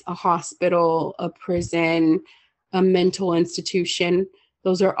place, a hospital, a prison, a mental institution,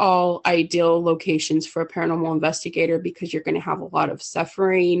 those are all ideal locations for a paranormal investigator because you're going to have a lot of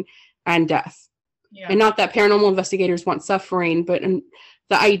suffering and death. Yeah. And not that paranormal investigators want suffering, but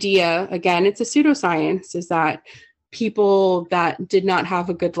the idea, again, it's a pseudoscience, is that people that did not have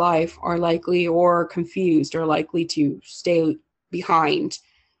a good life are likely or confused or likely to stay behind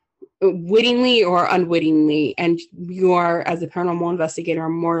wittingly or unwittingly, and you are, as a paranormal investigator,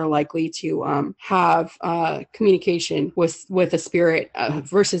 more likely to have communication with a spirit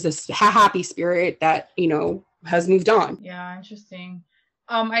versus a happy spirit that has moved on. Yeah, interesting.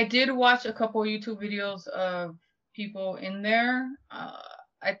 I did watch a couple YouTube videos of people in there.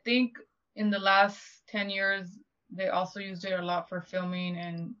 I think in the last 10 years they also used it a lot for filming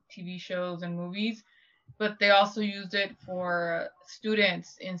and TV shows and movies. But they also used it for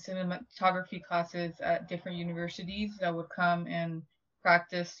students in cinematography classes at different universities that would come and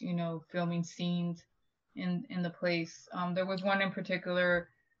practice, filming scenes in the place. There was one in particular,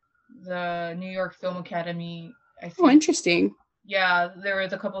 the New York Film Academy. Oh, interesting. Yeah, there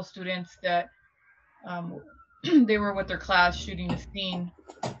was a couple of students that they were with their class shooting a scene,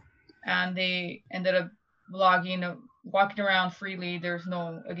 and they ended up vlogging, walking around freely. There's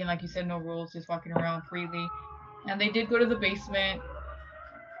no, again, like you said, no rules, just walking around freely. And they did go to the basement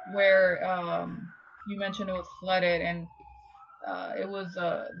where you mentioned it was flooded, and it was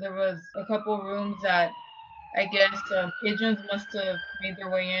there was a couple rooms that I guess pigeons must have made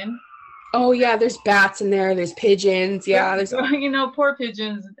their way in. Oh yeah, there's bats in there. There's pigeons. Yeah, there's poor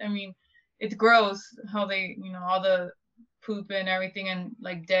pigeons. I mean, it's gross how they, all the poop and everything, and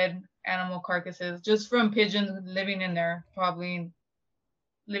like dead animal carcasses just from pigeons living in there, probably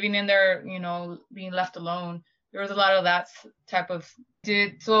living in there, being left alone. There was a lot of that type of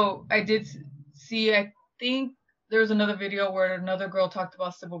I did see, I think there was another video where another girl talked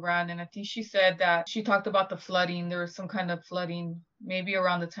about Sybil Brand, and I think she said that she talked about the flooding. There was some kind of flooding maybe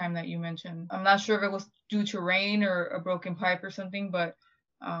around the time that you mentioned. I'm not sure if it was due to rain or a broken pipe or something, but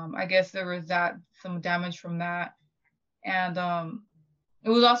I guess there was some damage from that. And it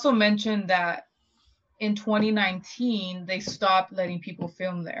was also mentioned that in 2019 they stopped letting people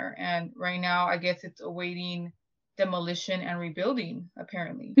film there, and right now I guess it's awaiting demolition and rebuilding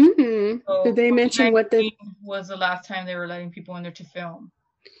apparently. Mm-hmm. So Did they mention what 2019 was the last time they were letting people in there to film.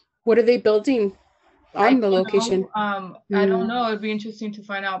 what are they building on the location? I don't know. It'd be interesting to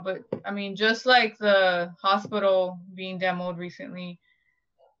find out. But I mean, just like the hospital being demoed recently,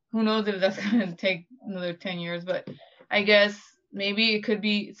 who knows if that's gonna take another 10 years. But I guess maybe it could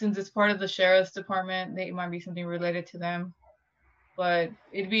be, since it's part of the sheriff's department, it might be something related to them. But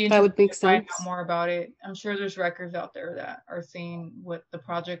it'd be That would interesting make to find sense. out more about it. I'm sure there's records out there that are saying what the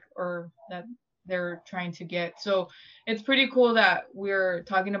project or that they're trying to get. So it's pretty cool that we're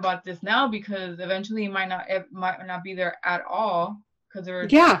talking about this now, because eventually it might not be there at all, because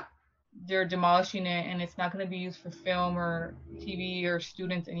they're demolishing it and it's not going to be used for film or TV or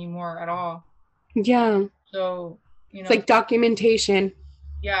students anymore at all. Yeah. So, you know, it's like documentation.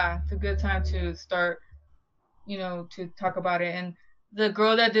 Yeah, it's a good time to start, to talk about it. And the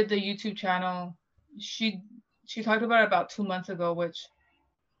girl that did the YouTube channel, she talked about it about 2 months ago, which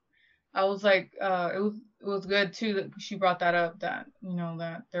I was like, it was good too that she brought that up, that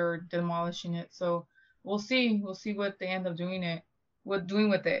that they're demolishing it. So we'll see what they end up doing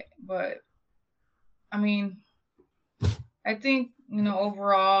with it. But I mean, I think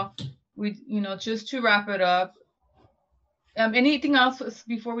overall, we just to wrap it up. Anything else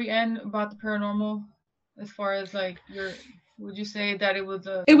before we end about the paranormal, as far as like would you say that it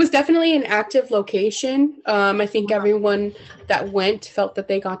was definitely an active location. I think everyone that went felt that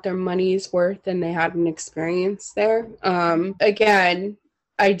they got their money's worth and they had an experience there. Again,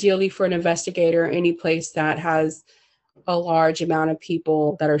 ideally for an investigator, any place that has a large amount of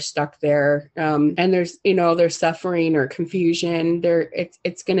people that are stuck there, and there's suffering or confusion there,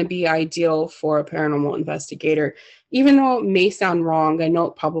 it's going to be ideal for a paranormal investigator, even though it may sound wrong. I know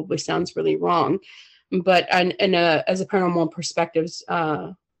it probably sounds really wrong, but as a paranormal perspectives,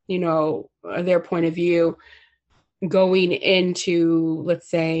 their point of view, going into, let's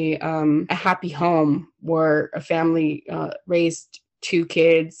say, a happy home where a family raised 2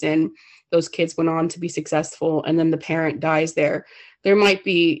 kids and those kids went on to be successful, and then the parent dies there might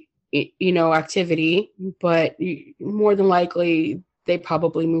be activity, but more than likely they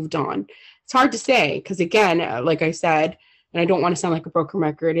probably moved on. It's hard to say, because again, like I said, and I don't want to sound like a broken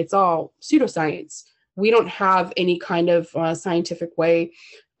record, it's all pseudoscience. We don't have any kind of scientific way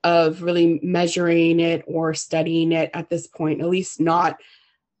of really measuring it or studying it at this point, at least not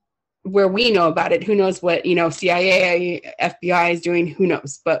where we know about it. Who knows what CIA, FBI is doing, who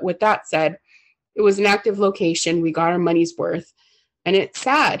knows. But with that said, it was an active location. We got our money's worth, and it's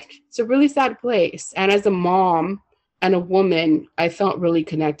sad. It's a really sad place, and as a mom and a woman, I felt really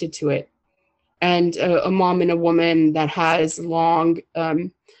connected to it. And a mom and a woman that has a long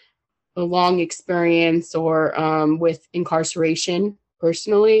experience or with incarceration.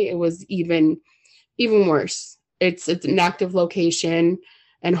 Personally, it was even worse. It's an active location,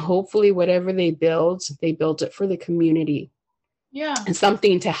 and hopefully whatever they build it for the community. Yeah. And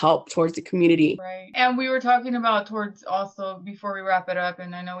something to help towards the community. Right. And we were talking about towards also, before we wrap it up,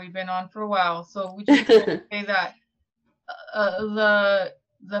 and I know we've been on for a while, so we just say that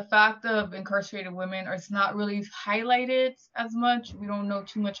the fact of incarcerated women is not really highlighted as much. We don't know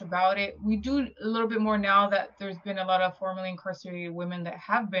too much about it. We do a little bit more now that there's been a lot of formerly incarcerated women that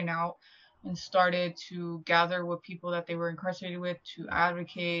have been out and started to gather with people that they were incarcerated with, to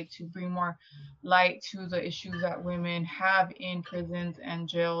advocate, to bring more light to the issues that women have in prisons and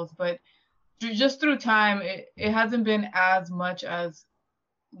jails. But just through time, it hasn't been as much as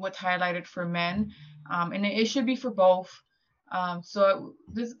what's highlighted for men, and it should be for both. So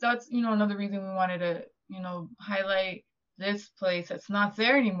that's another reason we wanted to highlight this place that's not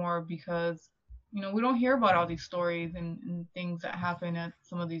there anymore, because we don't hear about all these stories and things that happen at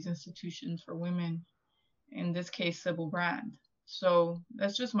some of these institutions for women, in this case Sybil Brand. So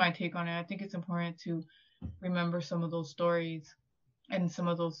that's just my take on it. I think it's important to remember some of those stories and some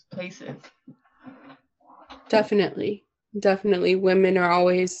of those places. Definitely women are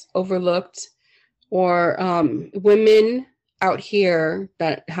always overlooked, or women out here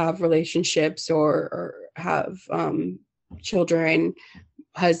that have relationships or have children,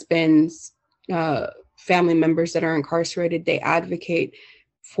 husbands, family members that are incarcerated, they advocate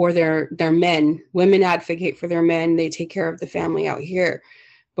for their men. Women advocate for their men. They take care of the family out here.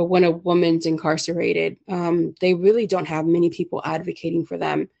 But when a woman's incarcerated, they really don't have many people advocating for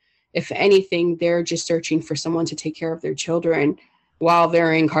them. If anything, they're just searching for someone to take care of their children while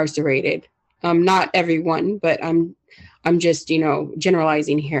they're incarcerated. Not everyone, but I'm just,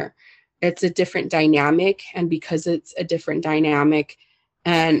 generalizing here. It's a different dynamic. And because it's a different dynamic,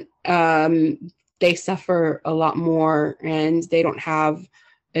 and they suffer a lot more, and they don't have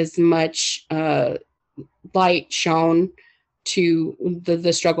as much light shown to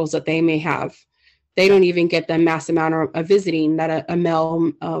the struggles that they may have. They don't even get the mass amount of visiting that a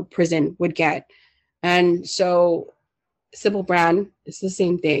male prison would get. And so Sybil Brand is the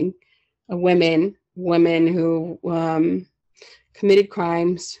same thing. Women who committed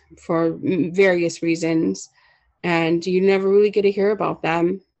crimes for various reasons, and you never really get to hear about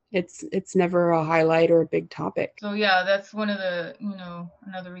them. It's never a highlight or a big topic. So yeah, that's one of the,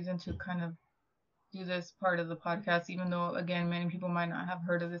 another reason to kind of do this part of the podcast, even though, again, many people might not have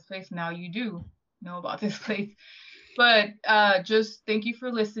heard of this place. Now you do know about this place. But just thank you for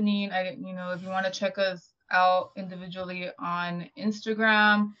listening. If you want to check us out individually on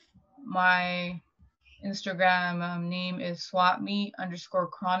Instagram, my Instagram name is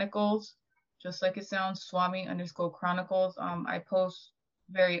swapmeet_chronicles, just like it sounds, swapmeet_chronicles. I post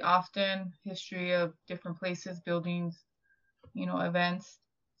very often history of different places, buildings, events.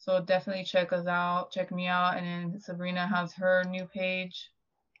 So definitely check us out, check me out. And then Sabrina has her new page.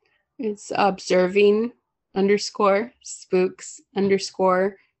 It's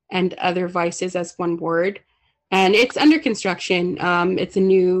observing_spooks_ and other vices as one word. And it's under construction. It's a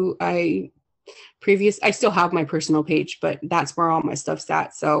new, I still have my personal page, but that's where all my stuff's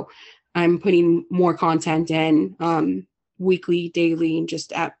at. So I'm putting more content in weekly, daily, and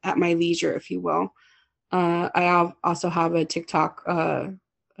just at my leisure, if you will. I also have a TikTok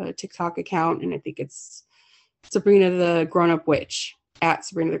account, and I think it's Sabrina the Grown-Up Witch, at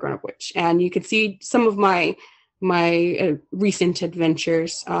Sabrina the Grown-Up Witch. And you can see some of my recent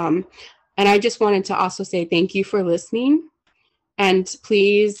adventures. And I just wanted to also say thank you for listening. And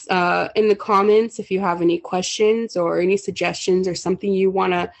please, in the comments, if you have any questions or any suggestions or something you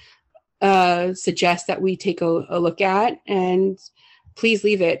want to suggest that we take a look at, and please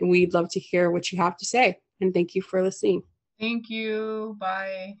leave it. We'd love to hear what you have to say. And thank you for listening. Thank you.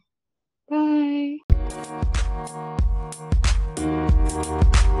 Bye. Bye.